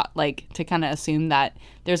kind of to kind of assume that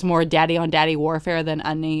there's more daddy on daddy warfare than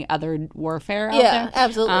any other warfare out there. Yeah,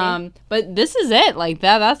 absolutely. But this is it. Like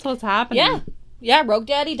that's what's happening. Yeah. Yeah, Rogue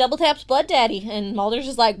Daddy double taps Blood Daddy, and Mulder's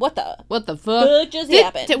just like, what the fuck just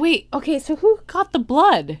happened? Wait, okay, so who got the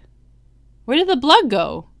blood? Where did the blood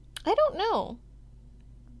go? I don't know.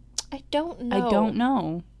 I don't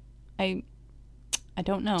know. I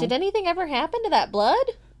don't know. Did anything ever happen to that blood?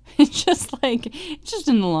 It's just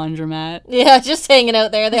in the laundromat. Yeah, just hanging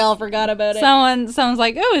out there. They all forgot about it. Someone's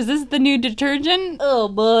like, oh, is this the new detergent? Oh,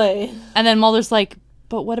 boy. And then Mulder's like,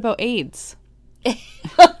 but what about AIDS?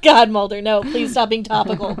 Oh, God, Mulder, no. Please stop being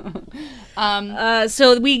topical.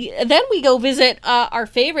 So we go visit our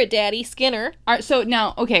favorite daddy, Skinner. So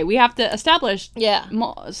now, okay, we have to establish. Yeah.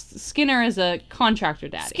 Skinner is a contractor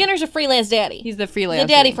daddy. Skinner's a freelance daddy. He's the freelancer. He's a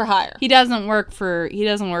daddy for hire. He doesn't work for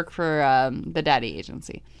the daddy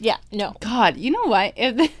agency. Yeah, no. God, you know what?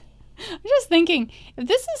 I'm just thinking, if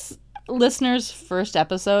this is listeners' first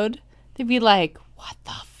episode, they'd be like, what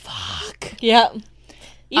the fuck? Yeah.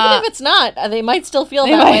 Even if it's not, they might still feel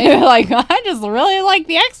that way. Be like, I just really like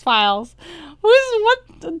the X-Files.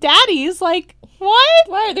 What daddies? Like, what?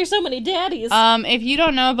 Why are there so many daddies? If you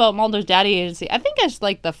don't know about Mulder's daddy agency, I think it's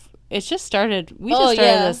like it's just started. We just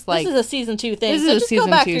started this like. This is a season 2 thing. This so is just a season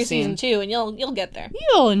go back 2 through scene. season 2 and you'll get there.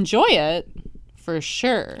 You'll enjoy it for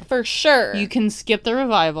sure. For sure. You can skip the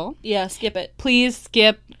revival. Yeah, skip it. Please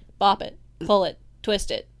skip. Bop it. Pull it. Twist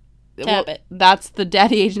it. Tap it. That's the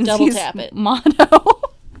daddy agency's double tap it. Motto.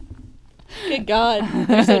 Good God,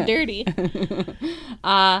 they're so dirty.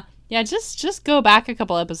 Yeah, just go back a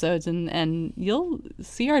couple episodes and you'll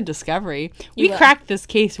see our discovery. We cracked this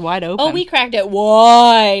case wide open. Oh, we cracked it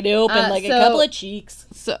wide open like a couple of cheeks.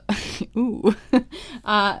 So, ooh,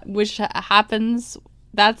 which happens.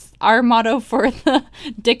 That's our motto for the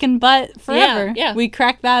dick and butt forever. Yeah. We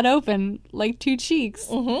crack that open like 2 cheeks.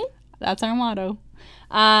 Mm-hmm. That's our motto.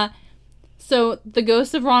 So the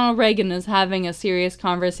ghost of Ronald Reagan is having a serious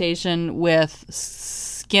conversation with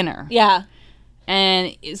Skinner. Yeah.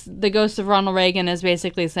 And the ghost of Ronald Reagan is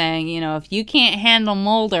basically saying, if you can't handle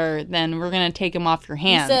Mulder, then we're going to take him off your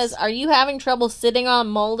hands. He says, are you having trouble sitting on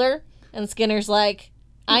Mulder? And Skinner's like,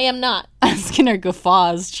 I am not. Skinner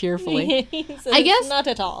guffaws cheerfully. He says, I guess not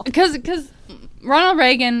at all. Because Ronald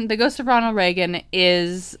Reagan, the ghost of Ronald Reagan,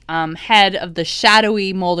 is head of the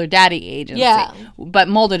shadowy Mulder Daddy agency. Yeah. But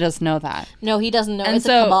Mulder doesn't know that. No, he doesn't know. It's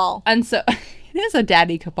a cabal. And so it is a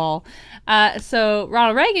daddy cabal. So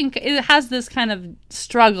Ronald Reagan has this kind of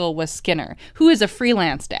struggle with Skinner, who is a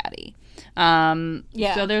freelance daddy.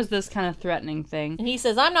 Yeah. So there's this kind of threatening thing. And he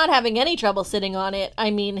says, I'm not having any trouble sitting on it.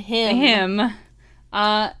 I mean him.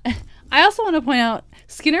 I also want to point out,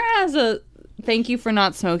 Skinner has a thank you for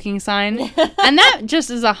not smoking sign. And that just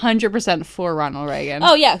is 100% for Ronald Reagan.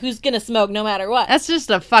 Oh, yeah. Who's going to smoke no matter what? That's just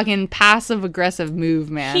a fucking passive-aggressive move,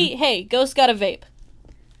 man. Hey, Ghost got a vape.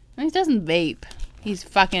 He doesn't vape. He's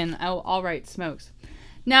fucking outright smokes.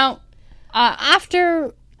 Now,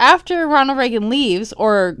 after Ronald Reagan leaves,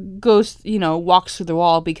 or Ghost, walks through the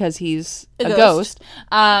wall because he's a ghost,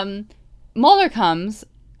 Mulder comes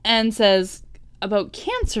and says about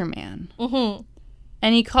Cancer Man. Mm-hmm.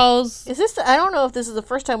 And he calls... Is this... I don't know if this is the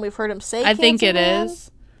first time we've heard him say I think it Man. is.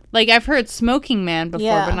 Like, I've heard Smoking Man before,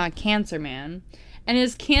 Yeah. but not Cancer Man. And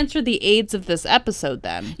is cancer the AIDS of this episode,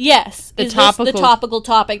 then? Yes. Is this the topical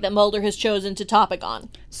topic that Mulder has chosen to topic on?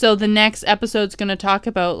 So the next episode's going to talk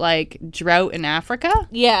about, like, drought in Africa?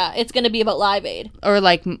 Yeah, it's going to be about Live Aid. Or,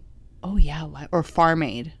 like... Oh, yeah. Or Farm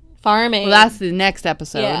Aid. Farm Aid. Well, that's the next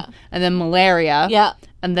episode. Yeah. And then malaria. Yeah.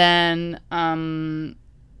 And then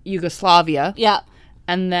Yugoslavia. Yeah.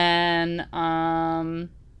 And then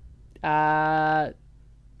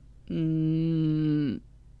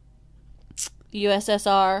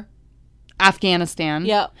USSR. Afghanistan.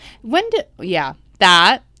 Yeah.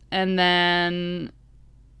 That. And then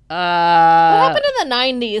what happened in the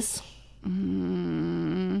 90s?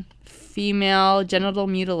 Female genital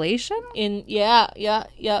mutilation? Yeah.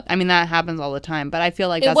 I mean, that happens all the time, but I feel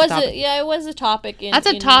like it that's a topic. it was a topic. That's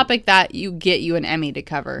a topic that you an Emmy to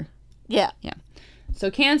cover. Yeah. Yeah. So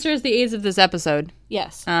cancer is the AIDS of this episode.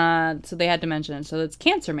 Yes. So they had to mention it. So it's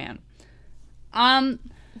Cancer Man.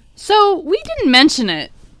 So we didn't mention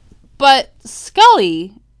it, but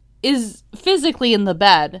Scully is physically in the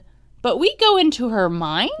bed, but we go into her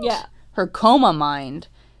mind. Yeah. her coma mind.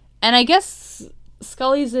 And I guess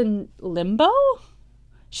Scully's in limbo?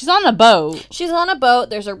 She's on a boat. She's on a boat.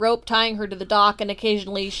 There's a rope tying her to the dock, and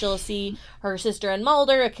occasionally she'll see her sister and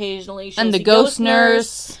Mulder. Occasionally she'll and the see ghost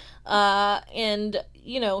nurse. And,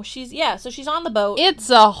 you know, so she's on the boat. It's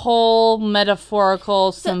a whole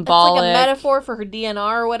metaphorical, symbolic. It's like a metaphor for her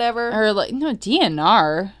DNR or whatever. Or like, no,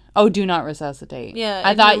 DNR. Oh, do not resuscitate. Yeah,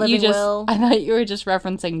 I thought you were just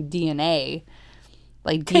referencing DNA.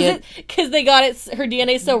 Like because they got it. Her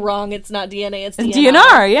DNA is so wrong. It's not DNA. It's DNR.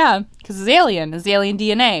 DNR, yeah, because it's alien. It's alien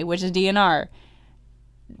DNA, which is DNR.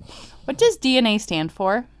 What does DNA stand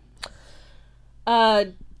for?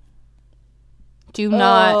 Do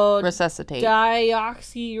not resuscitate.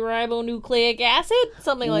 Deoxyribonucleic acid,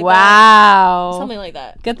 something like that. Wow, something like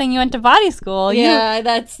that. Good thing you went to body school. Yeah,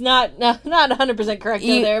 that's not 100% correct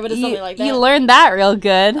there, but it's something like that. You learned that real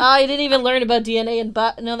good. I didn't even learn about DNA and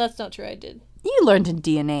no, that's not true. I did. You learned in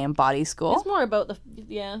DNA in body school. It's more about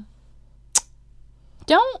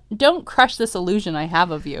Don't crush this illusion I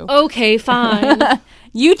have of you. Okay, fine.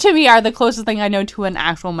 You to me are the closest thing I know to an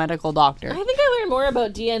actual medical doctor. I think I learned more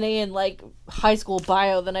about DNA in like high school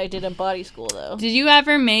bio than I did in body school, though. Did you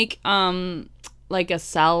ever make like a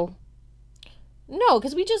cell? No,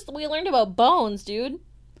 because we learned about bones, dude.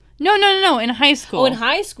 No. In high school. Oh, in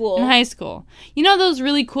high school. In high school. You know those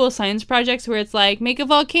really cool science projects where it's like make a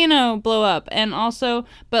volcano blow up, and also,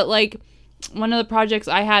 but like. One of the projects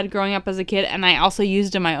I had growing up as a kid, and I also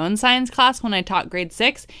used in my own science class when I taught grade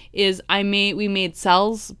 6, is we made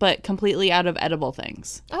cells, but completely out of edible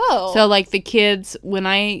things. Oh. So, like, the kids, when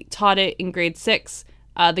I taught it in grade 6,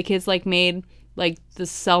 the kids, like, made, like, the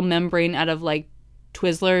cell membrane out of, like,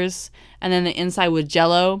 Twizzlers, and then the inside was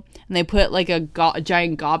Jell-O, and they put, like, a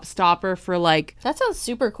giant gobstopper for, like... That sounds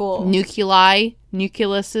super cool.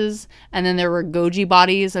 Nucleuses, and then there were goji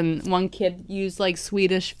bodies, and one kid used, like,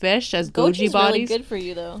 Swedish fish as goji Goji's bodies. Really good for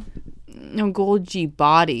you, though. No, goji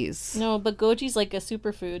bodies. No, but goji's like a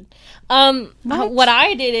superfood. What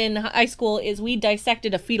I did in high school is we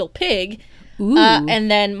dissected a fetal pig. Ooh.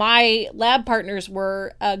 And then my lab partners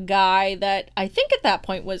were a guy that I think at that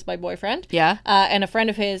point was my boyfriend. Yeah. And a friend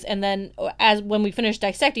of his. And then when we finished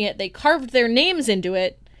dissecting it, they carved their names into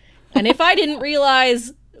it. And if I didn't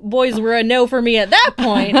realize boys were a no for me at that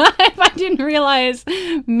point. If I didn't realize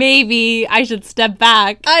maybe I should step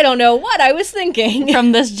back. I don't know what I was thinking.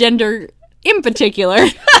 From this gender in particular.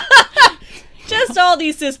 Just all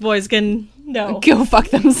these cis boys can go fuck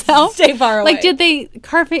themselves. Stay far away. Like, did they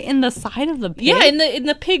carve it in the side of the pig? Yeah, in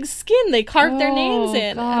the pig's skin, they carved their names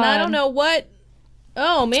in, God. and I don't know what.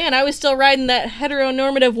 Oh man, I was still riding that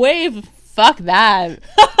heteronormative wave. Fuck that.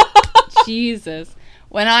 Jesus.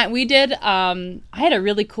 When I had a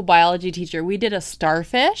really cool biology teacher. We did a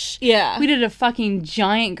starfish. Yeah. We did a fucking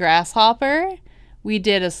giant grasshopper. We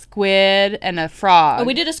did a squid and a frog. Oh,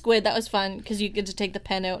 we did a squid. That was fun because you get to take the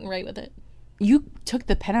pen out and write with it. You took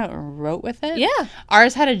the pen out and wrote with it? Yeah.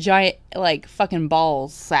 Ours had a giant, like, fucking ball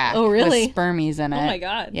sack. Oh, really? With spermies in it. Oh, my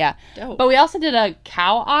God. Yeah. Dope. But we also did a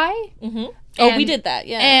cow eye. Mm-hmm. Oh, we did that,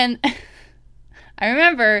 yeah. And I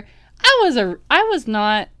remember I was a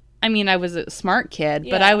smart kid,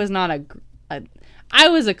 but I was not I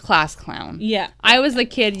was a class clown. Yeah. I was the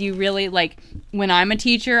kid you really, like, when I'm a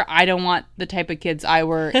teacher, I don't want the type of kids I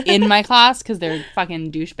were in my class because they're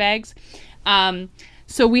fucking douchebags.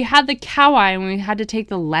 So we had the cow eye and we had to take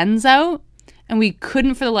the lens out and we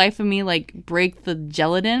couldn't for the life of me, like, break the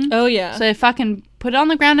gelatin. Oh, yeah. So I fucking put it on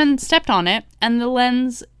the ground and stepped on it and the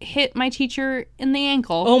lens hit my teacher in the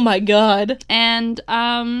ankle. Oh, my God. And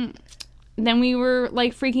then we were,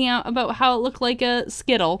 like, freaking out about how it looked like a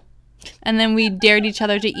Skittle. And then we dared each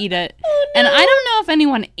other to eat it. Oh, no. And I don't know if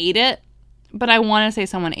anyone ate it, but I want to say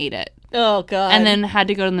someone ate it. Oh, God. And then had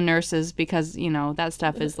to go to the nurses because, you know, that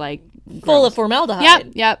stuff is, like, gross. Full of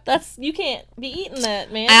formaldehyde. Yep. You can't be eating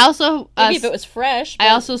that, man. I also... Maybe if it was fresh. But... I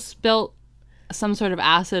also spilt some sort of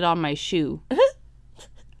acid on my shoe.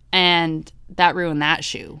 And that ruined that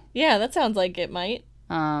shoe. Yeah, that sounds like it might.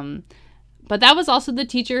 But that was also the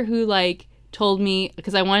teacher who, like, told me...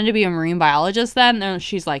 Because I wanted to be a marine biologist then. And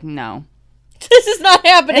she's like, no. This is not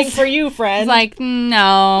happening for you, friend. It's like,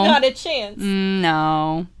 no. Not a chance.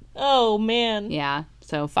 No. Oh, man. Yeah.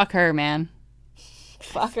 So, fuck her, man.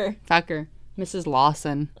 Fuck her. Fuck her. Mrs.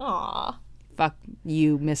 Lawson. Aw. Fuck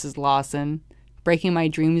you, Mrs. Lawson. Breaking my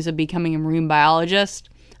dreams of becoming a marine biologist.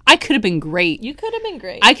 I could have been great. You could have been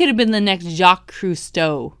great. I could have been the next Jacques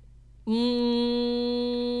Cousteau.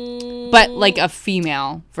 But, like, a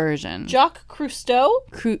female version. Jacques Cousteau?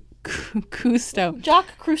 Cousteau.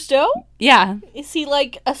 Jacques Cousteau? Yeah. Is he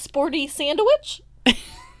like a sporty sandwich?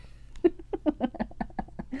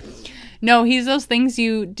 No, he's those things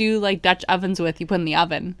you do like Dutch ovens with. You put in the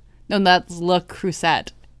oven. No, that's Le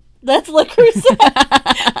Creuset. That's Le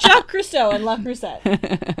Creuset. Jacques Cousteau and Le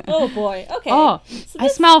Creuset. Oh, boy. Okay. Oh, So I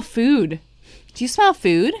smell food. Do you smell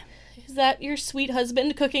food? Is that your sweet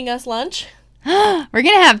husband cooking us lunch? We're going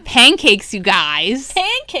to have pancakes, you guys.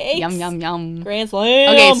 Pancakes. Yum, yum, yum. Grand slam.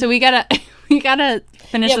 Okay, so we gotta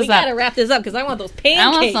finish this up. We gotta wrap this up because I want those pancakes. I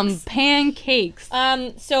want some pancakes.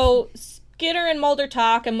 So Skinner and Mulder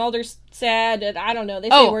talk, and Mulder's sad, and I don't know, they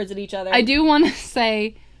say words at each other. I do want to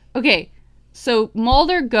say, okay, so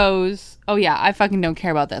Mulder goes, oh yeah, I fucking don't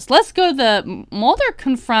care about this. Let's go Mulder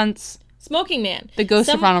confronts Smoking Man. The ghost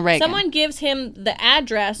of Ronald Reagan. Someone gives him the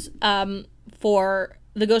address for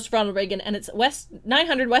the ghost of Ronald Reagan, and it's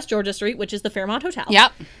 900 West Georgia Street, which is the Fairmont Hotel.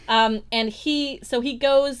 Yep. And he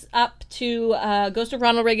goes up to Ghost of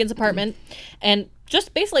Ronald Reagan's apartment and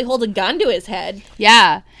just basically holds a gun to his head.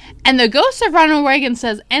 Yeah. And the ghost of Ronald Reagan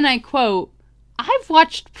says, and I quote, "I've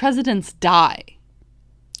watched presidents die."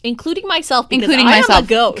 Including myself, because I am a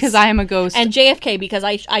ghost. Because I am a ghost. And JFK, because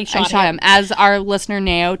I shot him. As our listener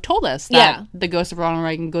Nao told us, that the ghost of Ronald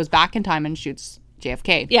Reagan goes back in time and shoots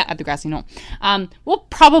JFK at the grassy knoll. We'll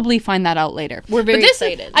probably find that out later. We're very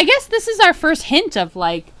excited. I guess this is our first hint of,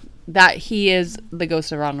 like, that he is the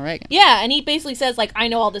ghost of Ronald Reagan. Yeah, and he basically says, like, I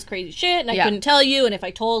know all this crazy shit, and I couldn't tell you, and if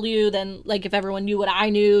I told you, then, like, if everyone knew what I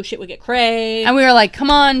knew, shit would get cray. And we were like, come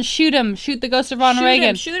on, shoot him. Shoot the ghost of Ronald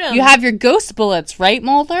Reagan. Shoot him. You have your ghost bullets, right,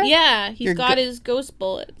 Mulder? Yeah, he's got his ghost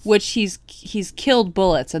bullets. Which he's killed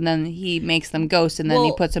bullets, and then he makes them ghosts, and then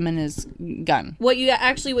he puts them in his gun. What you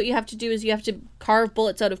have to do is you have to carve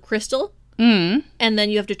bullets out of crystal, and then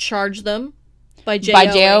you have to charge them by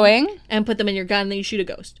JOing, and put them in your gun, and then you shoot a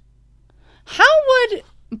ghost.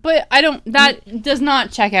 But I don't, that does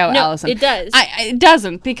not check out, Alison. It does. It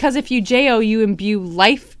doesn't, because if you JO, you imbue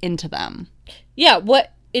life into them. Yeah,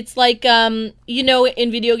 it's like, in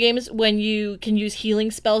video games when you can use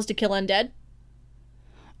healing spells to kill undead?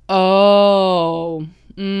 Oh.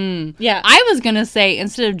 Yeah. I was gonna say,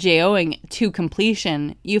 instead of JOing to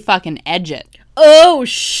completion, you fucking edge it. Oh,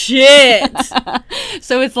 shit.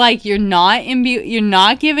 So it's like you're not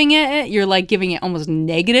giving it, you're like giving it almost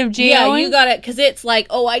negative JOing. Yeah, you got it, because it's like,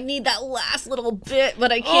 I need that last little bit,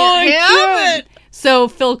 but I can't have it. So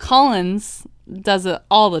Phil Collins does it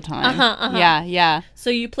all the time. Yeah. So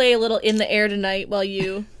you play a little In the Air Tonight while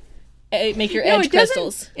you make your edge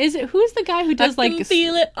crystals. Who's the guy who does I can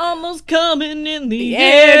feel it almost coming in the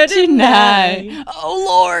air air tonight. Oh,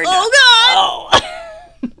 Lord. Oh, God. Oh.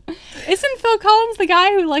 Isn't Phil Collins the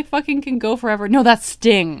guy who, like, fucking can go forever? No, that's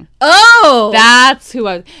Sting. Oh!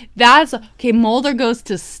 Okay, Mulder goes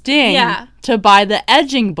to Sting to buy the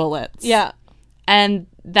edging bullets. Yeah. And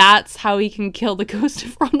that's how he can kill the ghost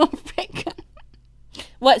of Ronald Reagan.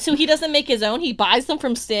 What, so he doesn't make his own? He buys them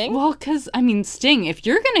from Sting? Well, because, Sting, if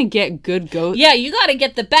you're gonna get good ghosts... Yeah, you gotta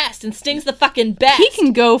get the best, and Sting's the fucking best. He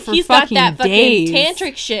can go for He's fucking got that days. fucking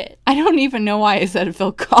tantric shit. I don't even know why I said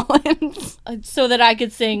Phil Collins. So that I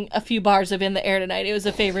could sing a few bars of In the Air Tonight. It was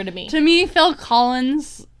a favorite of me. To me, Phil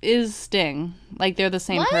Collins is Sting. Like, they're the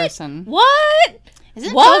same person. What?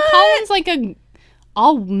 Isn't Phil Collins like a...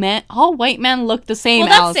 All white men look the same,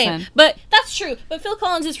 Alison. Same. But that's true. But Phil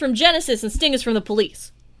Collins is from Genesis and Sting is from the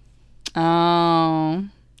Police. Oh.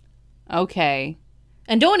 Okay.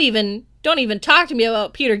 And don't even talk to me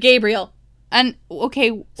about Peter Gabriel. And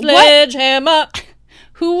okay, Sledgehammer.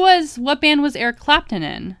 What band was Eric Clapton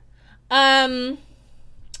in?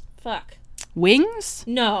 Fuck. Wings?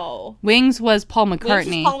 No. Wings was Paul McCartney.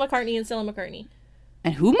 Wings was Paul McCartney and Stella McCartney.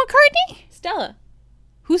 And who McCartney? Stella.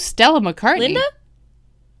 Who's Stella McCartney? Linda?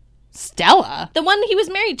 Stella? The one that he was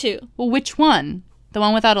married to. Well, which one? The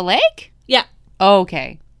one without a leg? Yeah. Oh,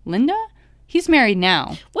 okay. Linda? He's married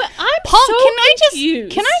now. Well,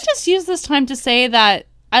 confused. Can I just use this time to say that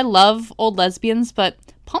I love old lesbians, but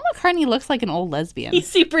Paul McCartney looks like an old lesbian. He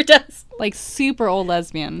super does. Like super old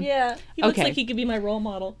lesbian. Yeah. He looks like he could be my role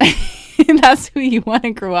model. That's who you want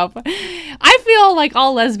to grow up with. I feel like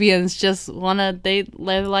all lesbians just they're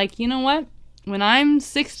like, you know what? When I'm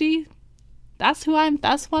 60, that's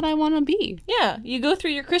what I want to be. Yeah, you go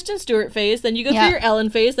through your Kristen Stewart phase, then you go through your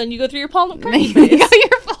Ellen phase, then you go through your Paul McCartney phase. You go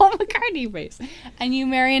your Paul McCartney phase. And you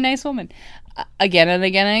marry a nice woman. Again and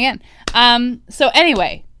again and again. So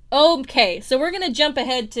anyway. Okay, so we're going to jump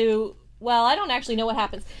ahead to, well, I don't actually know what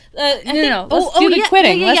happens. No. Let's do the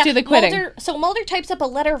quitting. Let's do the quitting. Mulder types up a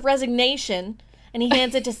letter of resignation. And he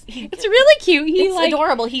hands it to... It's really cute. It's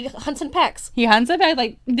adorable. He hunts and pecks. He hunts and pecks,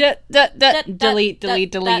 like, delete.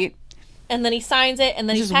 And then he signs it, and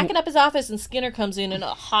then he's packing up his office, and Skinner comes in a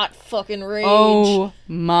hot fucking rage. Oh,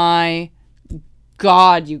 my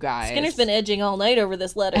God, you guys. Skinner's been edging all night over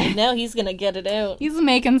this letter, and now he's gonna get it out. He's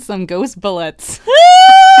making some ghost bullets.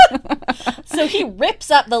 So he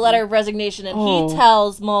rips up the letter of resignation, and he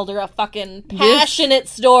tells Mulder a fucking passionate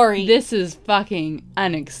story. This is fucking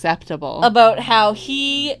unacceptable. About how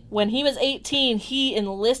when he was 18, he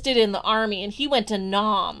enlisted in the army, and he went to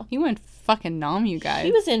Nam. He went fucking Nam, you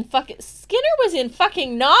guys. Skinner was in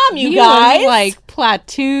fucking Nam, you guys. He was, like,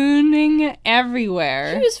 platooning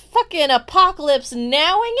everywhere. He was fucking apocalypse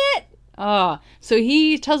nowing it. So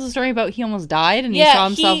he tells a story about he almost died and he saw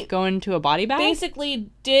himself go into a body bag?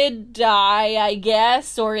 Basically did die, I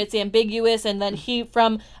guess, or it's ambiguous, and then he,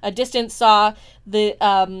 from a distance, saw the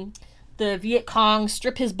Viet Cong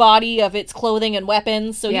strip his body of its clothing and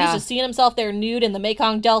weapons, so he's just seeing himself there nude in the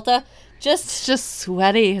Mekong Delta. Just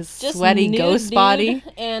sweaty ghost body.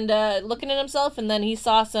 And looking at himself, and then he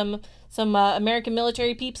saw some American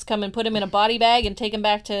military peeps come and put him in a body bag and take him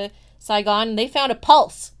back to Saigon, and they found a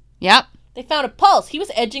pulse. Yep. They found a pulse. He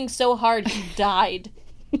was edging so hard he died.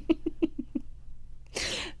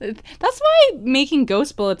 That's why making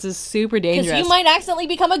ghost bullets is super dangerous. Because you might accidentally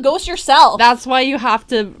become a ghost yourself. That's why you have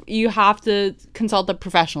to consult a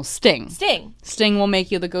professional. Sting will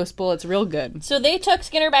make you the ghost bullets real good. So they took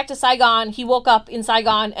Skinner back to Saigon. He woke up in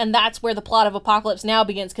Saigon, and that's where the plot of Apocalypse Now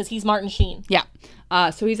begins, because he's Martin Sheen. Yeah.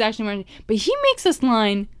 So he's actually Martin. But he makes this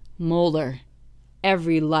line, Mulder,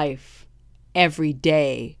 every life, every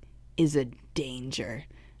day is a danger.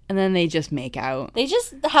 And then they just make out. They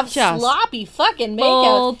just have sloppy fucking makeouts.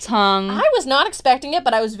 Full tongue. I was not expecting it,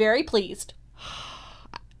 but I was very pleased.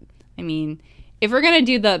 I mean, if we're gonna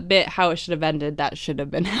do the bit how it should have ended, that should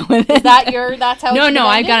have been how it ended. Is that that's how it should have ended? No,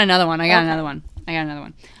 I got another one. I got another one.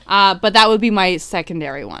 But that would be my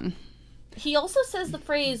secondary one. He also says the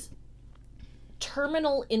phrase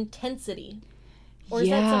terminal intensity. Or is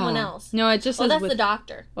that someone else? No, it just says that's the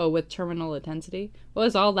doctor. Oh, with terminal intensity? What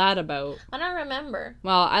was all that about? I don't remember.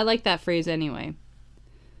 Well, I like that phrase anyway.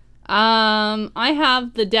 I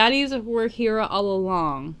have the daddies were here all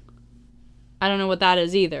along. I don't know what that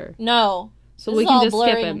is either. No. So we can just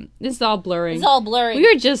skip it. This is all blurring. It's all blurring.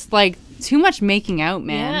 We were just like too much making out,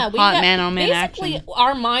 man. Yeah, hot man on man action. Basically,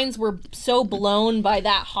 our minds were so blown by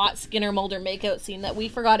that hot Skinner Mulder makeout scene that we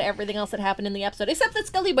forgot everything else that happened in the episode, except that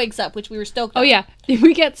Scully wakes up, which we were stoked on. Oh yeah,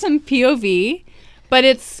 we get some POV, but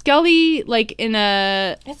it's Scully like in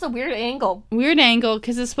a. It's a weird angle.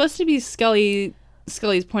 Because it's supposed to be Scully's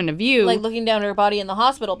point of view, like looking down at her body in the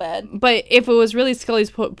hospital bed. But if it was really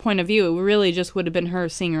Scully's point of view, it really just would have been her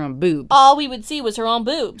seeing her own boobs. All we would see was her own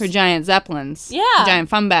boobs. Her giant zeppelins. Yeah. Giant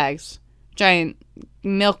fun bags. Giant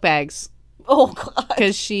milk bags. Oh, God.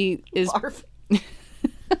 Because she is...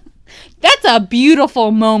 That's a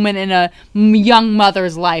beautiful moment in a young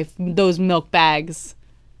mother's life, those milk bags.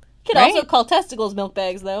 You could also call testicles milk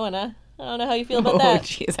bags, though, and I don't know how you feel about that.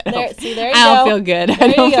 Jeez, there you go. I don't feel good. I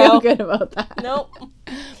don't feel good about that. Nope.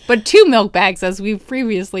 But 2 milk bags, as we've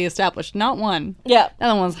previously established, not 1. Yeah. The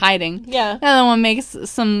other one's hiding. Yeah. The other one makes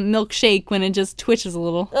some milkshake when it just twitches a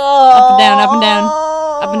little. Oh. Up and down, up and down,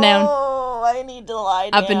 up and down. Oh, I need to lie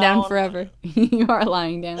down. Up and down forever. You are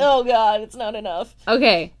lying down. Oh, God, it's not enough.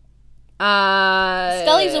 Okay.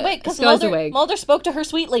 Scully's awake because Mulder spoke to her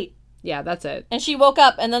sweetly. Yeah, that's it. And she woke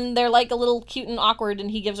up, and then they're like a little cute and awkward, and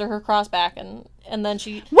he gives her cross back, and then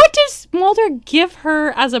she... What does Mulder give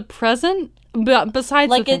her as a present? Besides...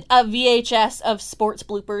 Like a VHS of sports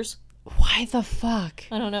bloopers. Why the fuck?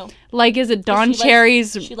 I don't know. Like, is it Don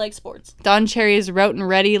Cherry's... She likes sports. Don Cherry's Route and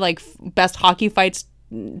Ready, like, best hockey fights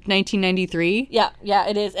 1993? Yeah,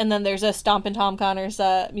 it is. And then there's a Stompin' Tom Connors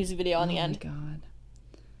music video on the end. Oh, my God.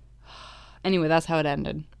 Anyway, that's how it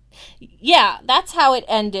ended. Yeah, that's how it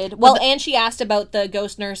ended. Well, and she asked about the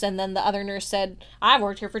ghost nurse, and then the other nurse said, I've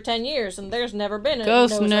worked here for 10 years, and there's never been a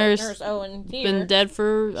ghost nurse. Oh, and here. Been dead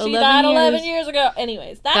for 11 years. She died 11 years ago.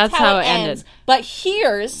 Anyways, that's how it ends. But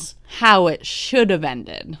here's how it should have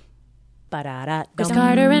ended. Chris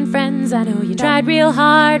Carter and friends, I know you tried real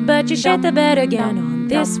hard, but you shit the bed again on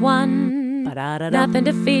this one. Nothing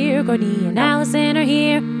to fear, Courtney and Alison are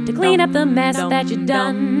here to clean up the mess that you've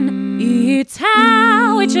done. It's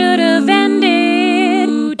how it should have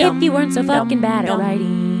ended if you weren't so fucking bad at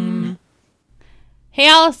writing. Hey,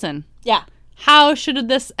 Alison. Yeah. How should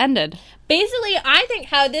this ended? Basically, I think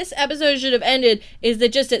how this episode should have ended is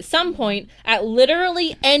that just at some point, at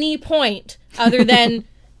literally any point, other than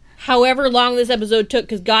however long this episode took,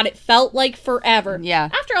 because God, it felt like forever. Yeah.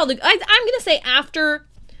 After all the, I'm going to say after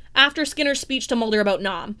Skinner's speech to Mulder about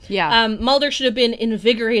Nam. Yeah. Mulder should have been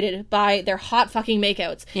invigorated by their hot fucking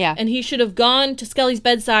makeouts. Yeah. And he should have gone to Scully's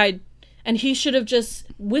bedside, and he should have just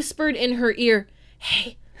whispered in her ear,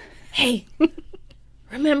 hey,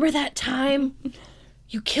 remember that time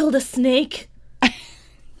you killed a snake?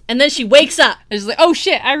 And then she wakes up. And she's like, oh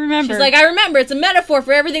shit, I remember. She's like, I remember. It's a metaphor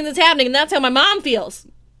for everything that's happening, and that's how my mom feels.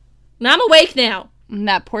 And I'm awake now. And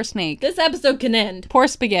that poor snake. This episode can end. Poor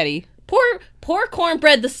spaghetti. Poor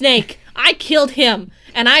Cornbread the snake. I killed him,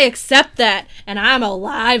 and I accept that, and I'm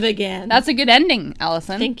alive again. That's a good ending,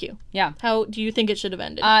 Alison. Thank you. Yeah. How do you think it should have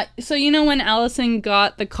ended? So you know when Alison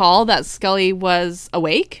got the call that Scully was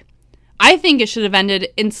awake? I think it should have ended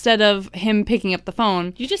instead of him picking up the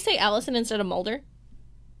phone. Did you just say Allison instead of Mulder?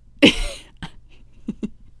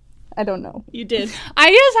 I don't know. You did.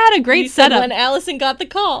 I just had a great setup. When Allison got the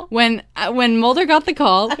call. When Mulder got the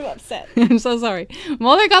call. I'm upset. I'm so sorry.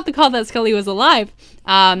 Mulder got the call that Scully was alive.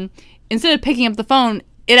 Instead of picking up the phone,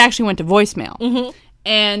 it actually went to voicemail. Mm-hmm.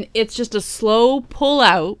 And it's just a slow pull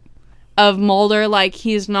out of Mulder, like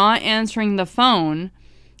he's not answering the phone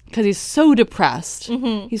because he's so depressed.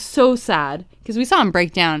 Mm-hmm. He's so sad because we saw him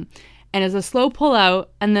break down. And it's a slow pull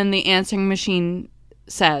out, and then the answering machine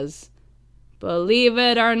says, believe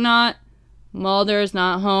it or not, Mulder's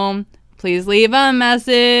not home. Please leave a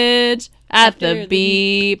message at the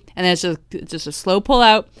beep. And then it's just a slow pull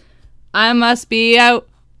out. I must be out,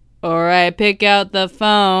 or I pick out the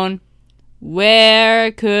phone.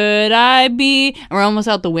 Where could I be? And we're almost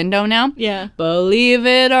out the window now. Yeah. Believe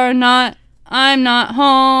it or not, I'm not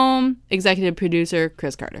home. Executive producer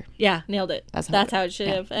Chris Carter. Yeah, nailed it. That's how it should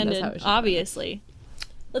have ended, obviously.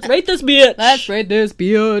 Let's rate this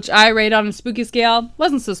bitch. I rate on a spooky scale.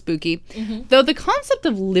 Wasn't so spooky. Mm-hmm. Though the concept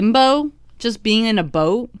of limbo, just being in a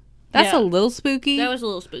boat, that's a little spooky. That was a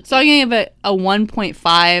little spooky. So I'm going to give it a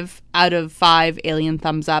 1.5 out of 5 alien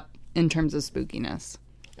thumbs up in terms of spookiness.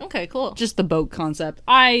 Okay, cool. Just the boat concept.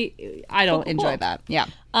 I don't enjoy that. Yeah.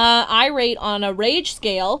 I rate on a rage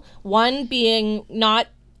scale, 1 being not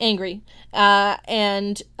angry.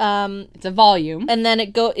 It's a volume, and then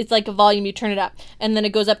it's like a volume. You turn it up, and then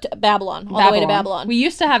it goes up to Babylon, all the way to Babylon. We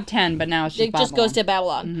used to have 10, but now it's just Babylon. Just goes to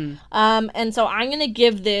Babylon. Mm-hmm. And so I'm gonna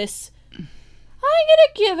give it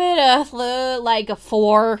a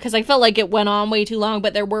 4 because I felt like it went on way too long,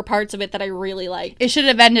 but there were parts of it that I really liked. It should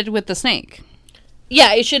have ended with the snake.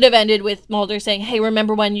 Yeah, it should have ended with Mulder saying, "Hey,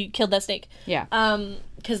 remember when you killed that snake?" Yeah.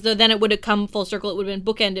 Because then it would have come full circle. It would have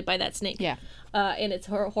been bookended by that snake. Yeah. And its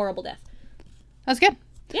horrible death. That's good.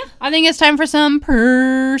 Yeah. I think it's time for some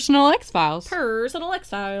personal X-Files. Personal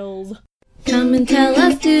X-Files. Come and tell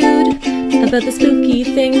us, dude, about the spooky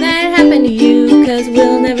thing that happened to you. 'Cause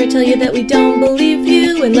we'll never tell you that we don't believe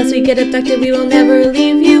you. Unless we get abducted, we will never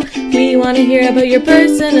leave you. We want to hear about your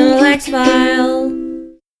personal X-File.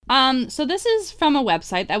 So this is from a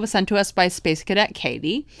website that was sent to us by Space Cadet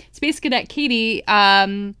Katie. Space Cadet Katie,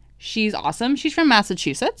 she's awesome. She's from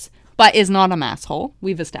Massachusetts, but is not a masshole.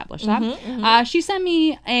 We've established that. Mm-hmm, mm-hmm. She sent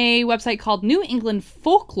me a website called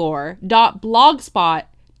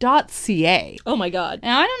newenglandfolklore.blogspot.ca. Oh my god.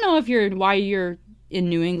 And I don't know why you're in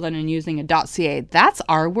New England and using a .ca. That's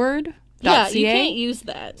our word. Yeah, .ca. you can't use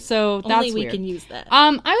that. So that's Only we weird. can use that.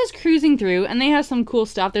 I was cruising through, and they have some cool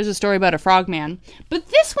stuff. There's a story about a frogman. But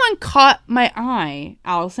this one caught my eye,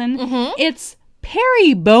 Allison. Mm-hmm. It's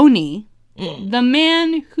Perry Boney, the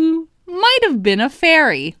man who might have been a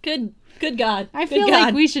fairy. Good God. I feel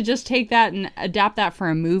like we should just take that and adapt that for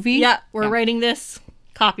a movie. Yeah, we're writing this.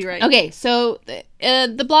 Copyright. Okay, so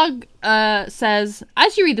the blog says,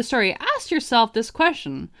 as you read the story, ask yourself this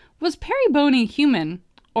question. Was Perry Boney human?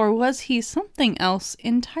 Or was he something else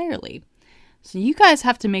entirely? So you guys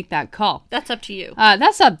have to make that call. That's up to you.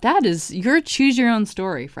 That is your choose your own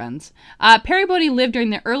story, friends. Perry Boney lived during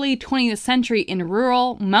the early 20th century in a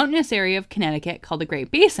rural, mountainous area of Connecticut called the Great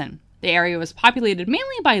Basin. The area was populated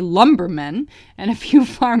mainly by lumbermen and a few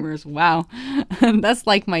farmers. Wow. That's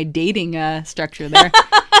like my dating structure there.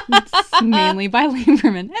 It's mainly by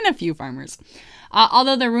lumbermen and a few farmers.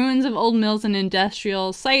 Although the ruins of old mills and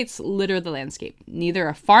industrial sites litter the landscape. Neither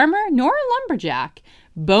a farmer nor a lumberjack,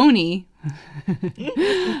 Boney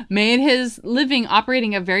made his living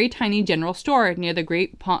operating a very tiny general store near the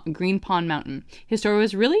Green Pond Mountain. His store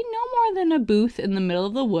was really no more than a booth in the middle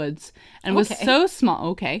of the woods and was so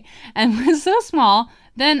small.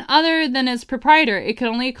 Then other than its proprietor, it could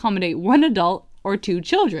only accommodate one adult or 2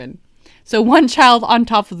 children. So one child on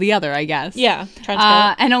top of the other, I guess. Yeah, trench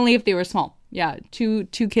coat. And only if they were small. Yeah, two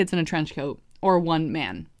kids in a trench coat, or one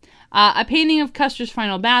man. A painting of Custer's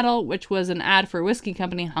final battle, which was an ad for a whiskey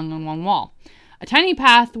company, hung on one wall. A tiny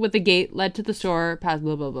path with a gate led to the store, past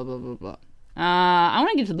blah, blah, blah, blah, blah, blah. I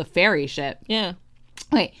want to get to the fairy shit. Yeah.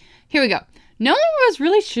 Okay, here we go. No one was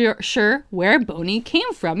really sure where Boney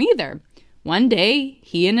came from either. One day,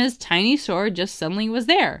 he and his tiny store just suddenly was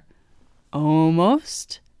there.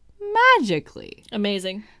 Almost magically.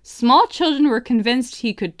 Amazing. Small children were convinced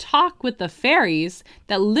he could talk with the fairies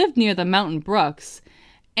that lived near the mountain brooks,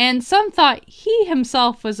 and some thought he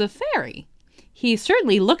himself was a fairy. He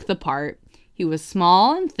certainly looked the part. He was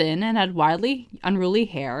small and thin and had wildly unruly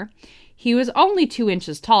hair. He was only 2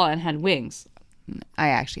 inches tall and had wings. I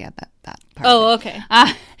actually had that part. Oh, okay.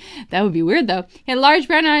 That would be weird, though. He had large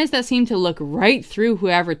brown eyes that seemed to look right through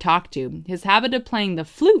whoever talked to. His habit of playing the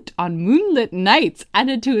flute on moonlit nights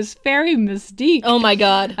added to his fairy mystique. Oh, my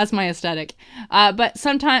God. That's my aesthetic. But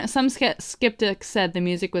some skeptics said the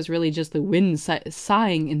music was really just the wind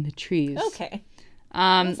sighing in the trees. Okay.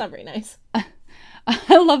 That's not very nice.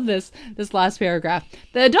 I love this last paragraph.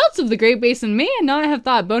 The adults of the Great Basin may not have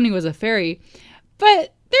thought Boney was a fairy,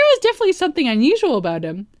 but there was definitely something unusual about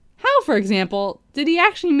him. How, for example, did he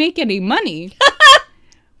actually make any money?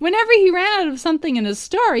 Whenever he ran out of something in his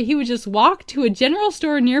store, he would just walk to a general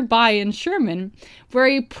store nearby in Sherman, where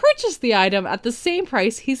he purchased the item at the same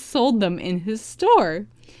price he sold them in his store.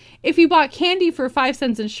 If he bought candy for 5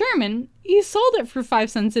 cents in Sherman, he sold it for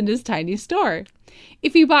 5 cents in his tiny store.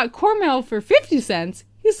 If he bought cornmeal for 50 cents,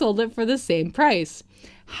 he sold it for the same price.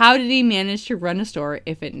 How did he manage to run a store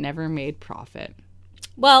if it never made profit?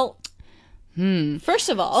 Well, first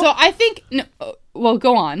of all... So I think... No, well,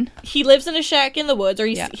 go on. He lives in a shack in the woods, or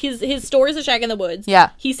his store is a shack in the woods.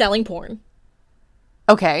 Yeah. He's selling porn.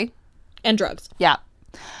 Okay. And drugs. Yeah.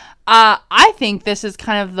 I think this is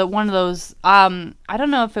kind of one of those... I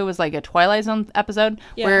don't know if it was like a Twilight Zone episode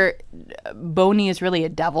where Boney is really a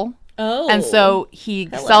devil. Oh. And so he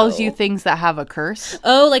sells you things that have a curse.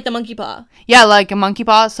 Oh, like the monkey paw. Yeah, like a monkey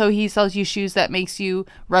paw. So he sells you shoes that makes you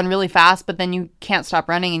run really fast, but then you can't stop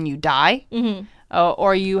running and you die. Mm-hmm.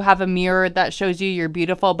 Or you have a mirror that shows you you're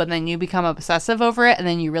beautiful, but then you become obsessive over it and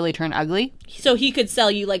then you really turn ugly. So he could sell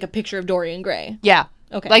you like a picture of Dorian Gray. Yeah.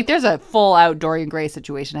 Okay. Like there's a full out Dorian Gray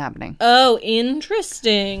situation happening. Oh,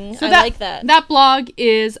 interesting. So I like that. That blog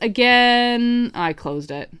is, again, I closed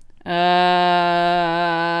it.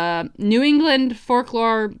 New England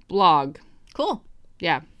Folklore blog. Cool.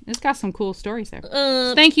 Yeah, it's got some cool stories there.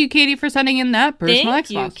 So thank you, Katie, for sending in that personal Xbox.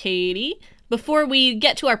 Thank you, Katie. Before we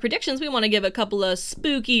get to our predictions, we want to give a couple of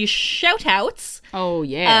spooky shout-outs. Oh,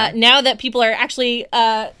 yeah. Now that people are actually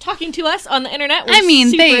talking to us on the internet, we're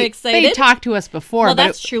super excited. They talked to us before. Well,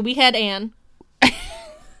 that's true. We had Anne.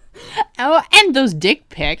 Oh, and those dick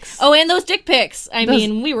pics. Oh, and those dick pics. I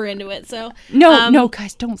mean, we were into it, so. No,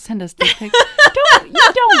 guys, don't send us dick pics.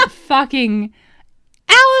 don't fucking...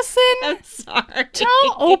 Allison! I'm sorry.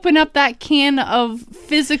 Don't open up that can of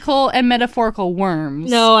physical and metaphorical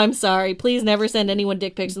worms. No, I'm sorry. Please never send anyone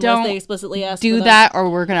dick pics unless they explicitly ask for them. Do that or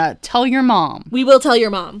we're going to tell your mom. We will tell your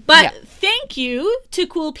mom. But thank you to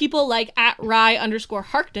cool people like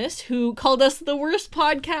 @Rye_Harkness who called us the worst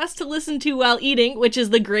podcast to listen to while eating, which is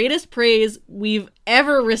the greatest praise we've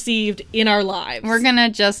ever received in our lives. We're going to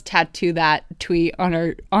just tattoo that tweet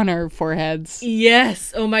on our foreheads.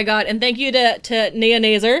 Yes. Oh my God. And thank you to Nea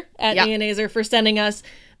Nazer Nea Nazer for sending us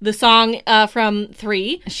the song from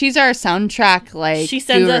 3. She's our soundtrack, she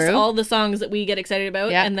sends guru. us all the songs that we get excited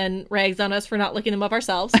about and then rags on us for not looking them up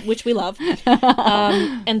ourselves, which we love.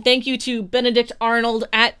 And thank you to Benedict Arnold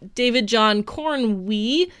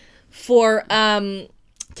 @DavidJohnCornwee for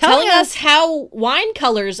telling us how wine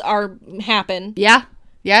colors happen. Yeah.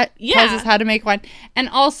 Tells us how to make wine. And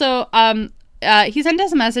also, he sent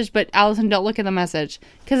us a message, but Allison, don't look at the message.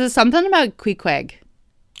 Because it's something about Queequeg.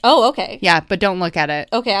 Oh, okay. Yeah, but don't look at it.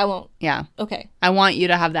 Okay, I won't. Yeah. Okay. I want you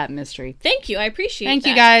to have that mystery. Thank you. I appreciate Thank that.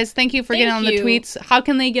 you, guys. Thank you for getting on the tweets. How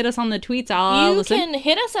can they get us on the tweets, Allison? You can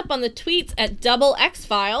hit us up on the tweets at Double X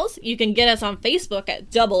Files. You can get us on Facebook at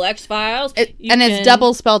Double X Files. It's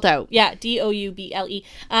double spelled out. Yeah, DOUBLE.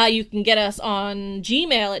 You can get us on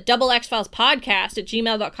Gmail at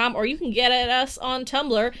doublexfilespodcast@gmail.com, or you can get at us on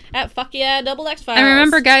Tumblr at fuckyeahdoubleXfiles. And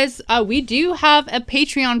remember, guys, we do have a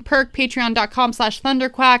Patreon perk,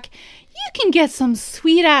 patreon.com/thunderquack. You can get some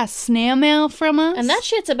sweet-ass snail mail from us. And that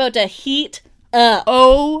shit's about to heat up.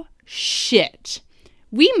 Oh, shit.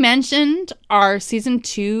 We mentioned our Season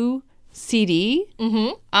 2 CD,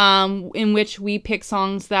 in which we pick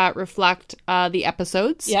songs that reflect the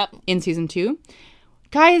episodes in Season 2.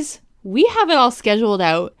 Guys, we have it all scheduled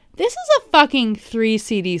out. This is a fucking 3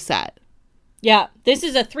 CD set. Yeah, this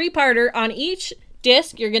is a 3-parter. On each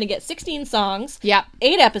disc, you're going to get 16 songs. Yep.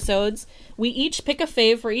 8 episodes. We each pick a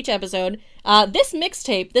fave for each episode. This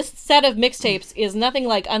set of mixtapes is nothing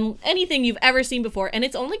like anything you've ever seen before, and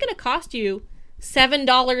it's only going to cost you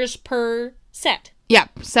 $7 per set. Yeah,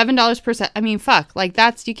 $7 per set. I mean, fuck.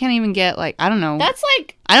 You can't even get, I don't know. That's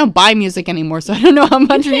I don't buy music anymore, so I don't know how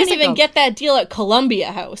much music. You can't even get that deal at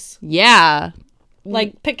Columbia House. Yeah.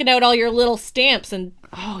 like picking out all your little stamps and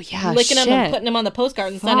licking them and putting them on the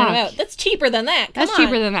postcard and sending them out. That's cheaper than that. Come on.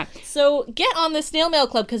 Cheaper than that. So get on the Snail Mail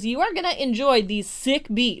Club because you are going to enjoy these sick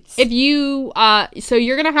beats. If you, so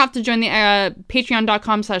you're going to have to join the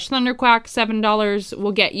patreon.com/thunderquack. $7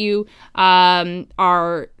 will get you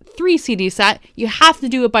our 3 CD set. You have to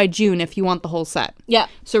do it by June if you want the whole set. Yeah.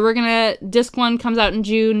 So we're going to, disc 1 comes out in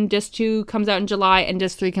June, disc 2 comes out in July, and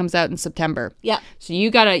disc 3 comes out in September. Yeah. So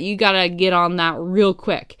you gotta get on that real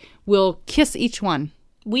quick. We'll kiss each one.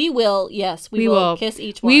 We will, yes, we will kiss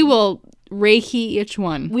each one. We will Reiki each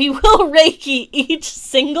one. We will Reiki each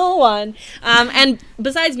single one. And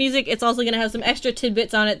besides music, it's also going to have some extra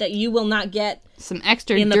tidbits on it that you will not get some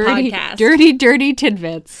extra in the podcast. Dirty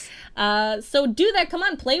tidbits. So do that. Come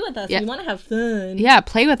on, play with us. Yeah. We want to have fun. Yeah,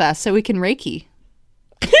 play with us so we can Reiki.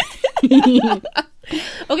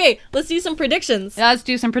 Okay, let's do some predictions. Yeah, let's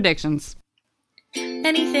do some predictions.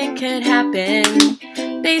 Anything could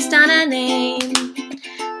happen based on a name.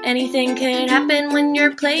 Anything could happen when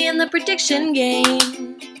you're playing the prediction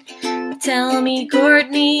game. Tell me,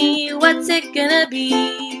 Courtney, what's it gonna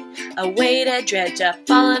be? A way to dredge up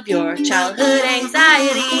all of your childhood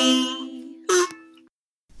anxiety.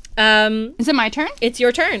 Is it my turn? It's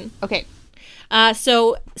your turn. Okay.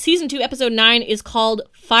 So season 2, episode 9 is called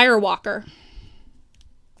Firewalker.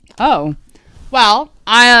 Oh, well,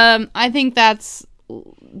 I think that's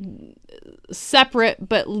separate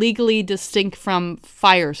but legally distinct from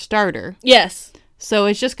Firestarter. Yes. So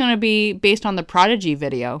it's just going to be based on the Prodigy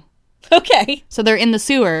video. Okay. So they're in the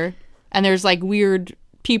sewer, and there's like weird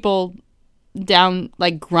people down,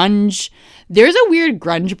 like grunge. There's a weird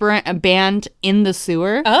grunge band in the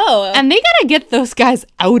sewer. Oh. And they gotta get those guys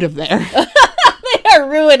out of there. They are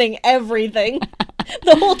ruining everything.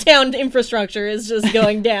 The whole town infrastructure is just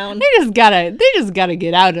going down. They just gotta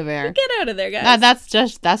get out of there. Get out of there, guys.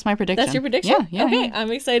 That's my prediction. That's your prediction? Yeah. Okay, yeah.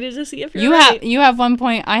 I'm excited to see if you're right. You have 1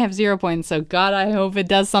 point, I have 0 points, so God, I hope it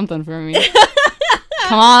does something for me.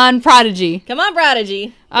 Come on, Prodigy. Come on,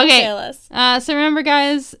 Prodigy. Okay. Tell us. So remember,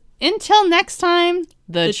 guys, until next time,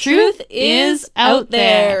 the truth is out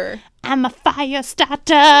there. I'm a fire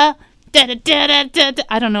starter. Da, da, da, da, da, da.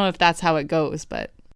 I don't know if that's how it goes, but